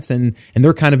a sense, and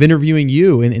they're kind of interviewing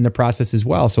you in the process as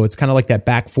well. So it's kind of like that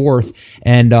back forth,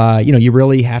 and you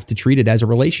really have to treat it as a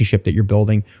relationship that you're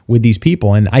building with these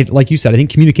people. And like you said, I think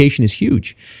communication is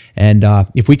huge. And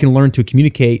if we can learn to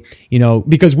communicate,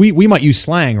 because we might use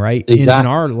slang, right, exactly,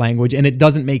 in our language, and it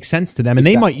doesn't make sense to them, and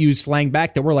they might use slang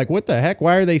back that we're like, what the heck?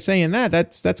 Why are they saying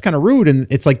that? That's kind of rude. And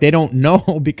it's like they don't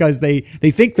know because they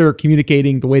think they're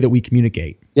communicating the way that we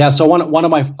communicate. Yeah. So one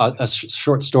of my a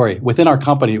short story within our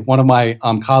company, one of my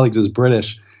colleagues is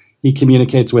British. He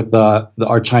communicates with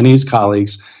our Chinese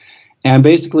colleagues, and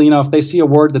basically, if they see a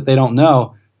word that they don't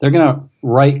know, they're going to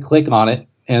right click on it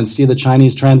and see the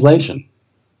Chinese translation.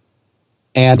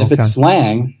 And if it's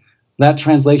slang, that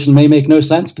translation may make no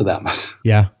sense to them.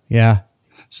 Yeah.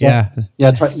 So,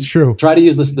 it's true. Try to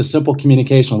use the simple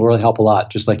communication will really help a lot,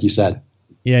 just like you said.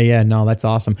 Yeah, no, that's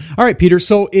awesome. All right, Peter.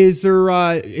 So is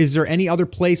there any other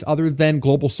place other than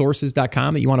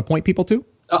globalsources.com that you want to point people to?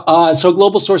 So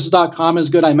globalsources.com is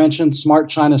good. I mentioned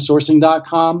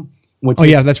smartchinasourcing.com.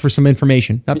 That's for some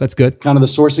information. That's good. Kind of the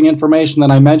sourcing information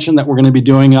that I mentioned that we're going to be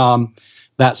doing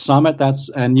that summit.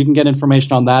 And you can get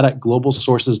information on that at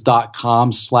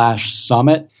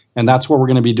globalsources.com/summit. And that's where we're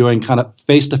going to be doing kind of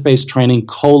face-to-face training,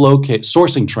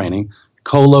 sourcing training,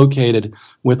 co-located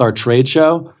with our trade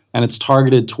show. And it's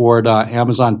targeted toward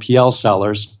Amazon PL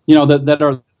sellers, that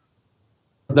are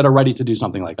ready to do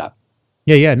something like that.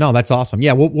 Yeah, no, that's awesome.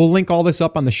 Yeah, we'll link all this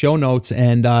up on the show notes.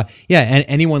 And and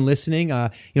anyone listening, I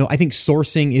think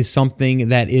sourcing is something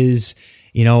that is,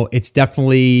 it's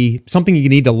definitely something you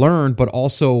need to learn, but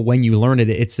also when you learn it,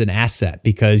 it's an asset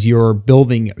because you're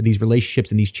building these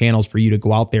relationships and these channels for you to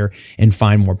go out there and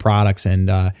find more products. And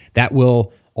that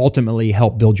will ultimately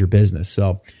help build your business.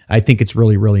 So I think it's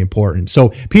really, really important.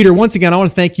 So Peter, once again, I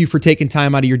want to thank you for taking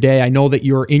time out of your day. I know that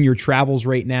you're in your travels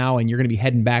right now and you're going to be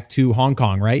heading back to Hong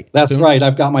Kong, right? That's right.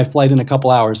 I've got my flight in a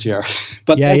couple hours here.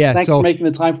 But thanks for making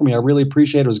the time for me. I really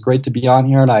appreciate it. It was great to be on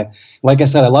here. And like I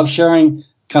said, I love sharing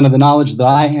kind of the knowledge that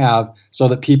I have so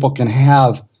that people can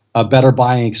have a better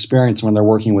buying experience when they're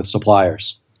working with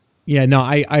suppliers. Yeah, no,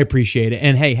 I appreciate it.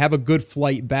 And hey, have a good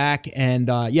flight back. And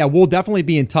we'll definitely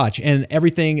be in touch. And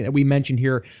everything that we mentioned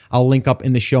here, I'll link up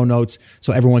in the show notes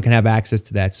so everyone can have access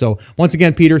to that. So once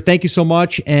again, Peter, thank you so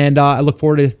much. And I look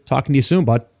forward to talking to you soon,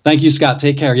 bud. Thank you, Scott.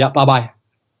 Take care. Yep. Bye-bye.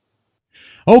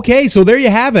 Okay, so there you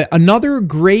have it. Another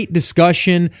great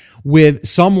discussion with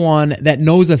someone that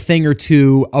knows a thing or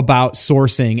two about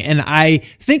sourcing. And I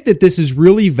think that this is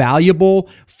really valuable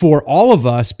for all of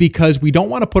us because we don't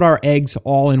want to put our eggs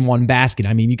all in one basket.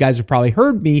 I mean, you guys have probably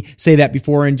heard me say that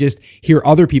before and just hear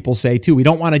other people say too. We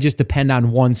don't want to just depend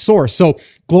on one source. So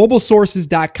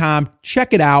globalsources.com,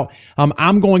 check it out.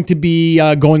 I'm going to be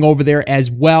going over there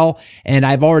as well. And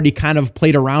I've already kind of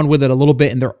played around with it a little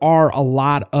bit. And there are a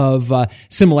lot of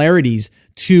similarities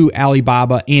to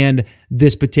Alibaba and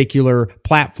this particular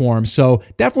platform. So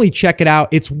definitely check it out.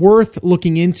 It's worth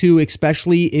looking into,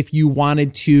 especially if you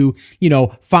wanted to,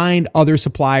 find other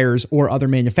suppliers or other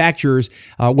manufacturers,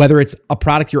 whether it's a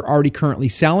product you're already currently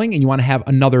selling and you want to have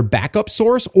another backup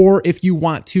source, or if you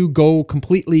want to go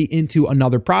completely into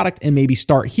another product and maybe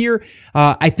start here.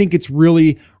 I think it's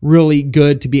really, really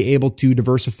good to be able to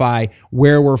diversify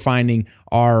where we're finding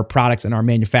our products and our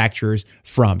manufacturers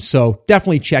from. So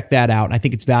definitely check that out. I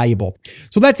think it's valuable.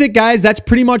 So that's it, guys. That's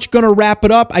pretty much going to wrap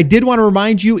it up. I did want to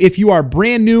remind you, if you are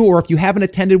brand new or if you haven't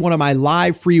attended one of my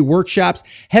live free workshops,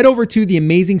 head over to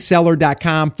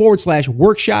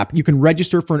theamazingseller.com/workshop. You can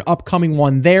register for an upcoming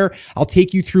one there. I'll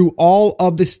take you through all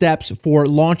of the steps for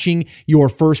launching your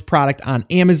first product on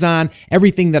Amazon,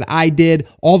 everything that I did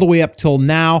all the way up till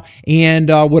now, and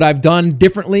what I've done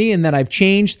differently and that I've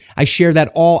changed. I share that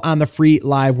all on the free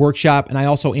live workshop, and I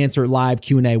also answer live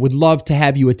Q&A. Would love to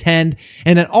have you attend.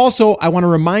 And then also, I want to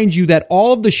remind you that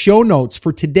all of the show notes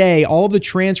for today, all of the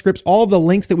transcripts, all of the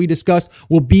links that we discussed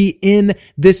will be in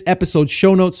this episode's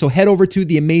show notes. So head over to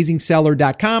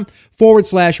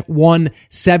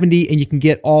theamazingseller.com/170, and you can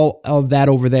get all of that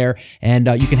over there, and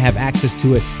you can have access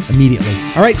to it immediately.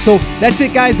 All right, so that's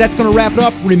it, guys. That's going to wrap it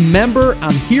up. Remember,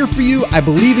 I'm here for you. I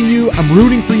believe in you. I'm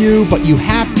rooting for you, but you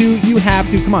have to.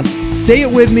 Come on, say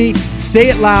it with me. Say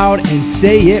it loud and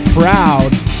say it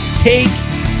proud. Take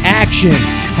action.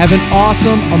 Have an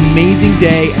awesome, amazing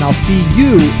day, and I'll see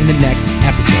you in the next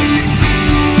episode.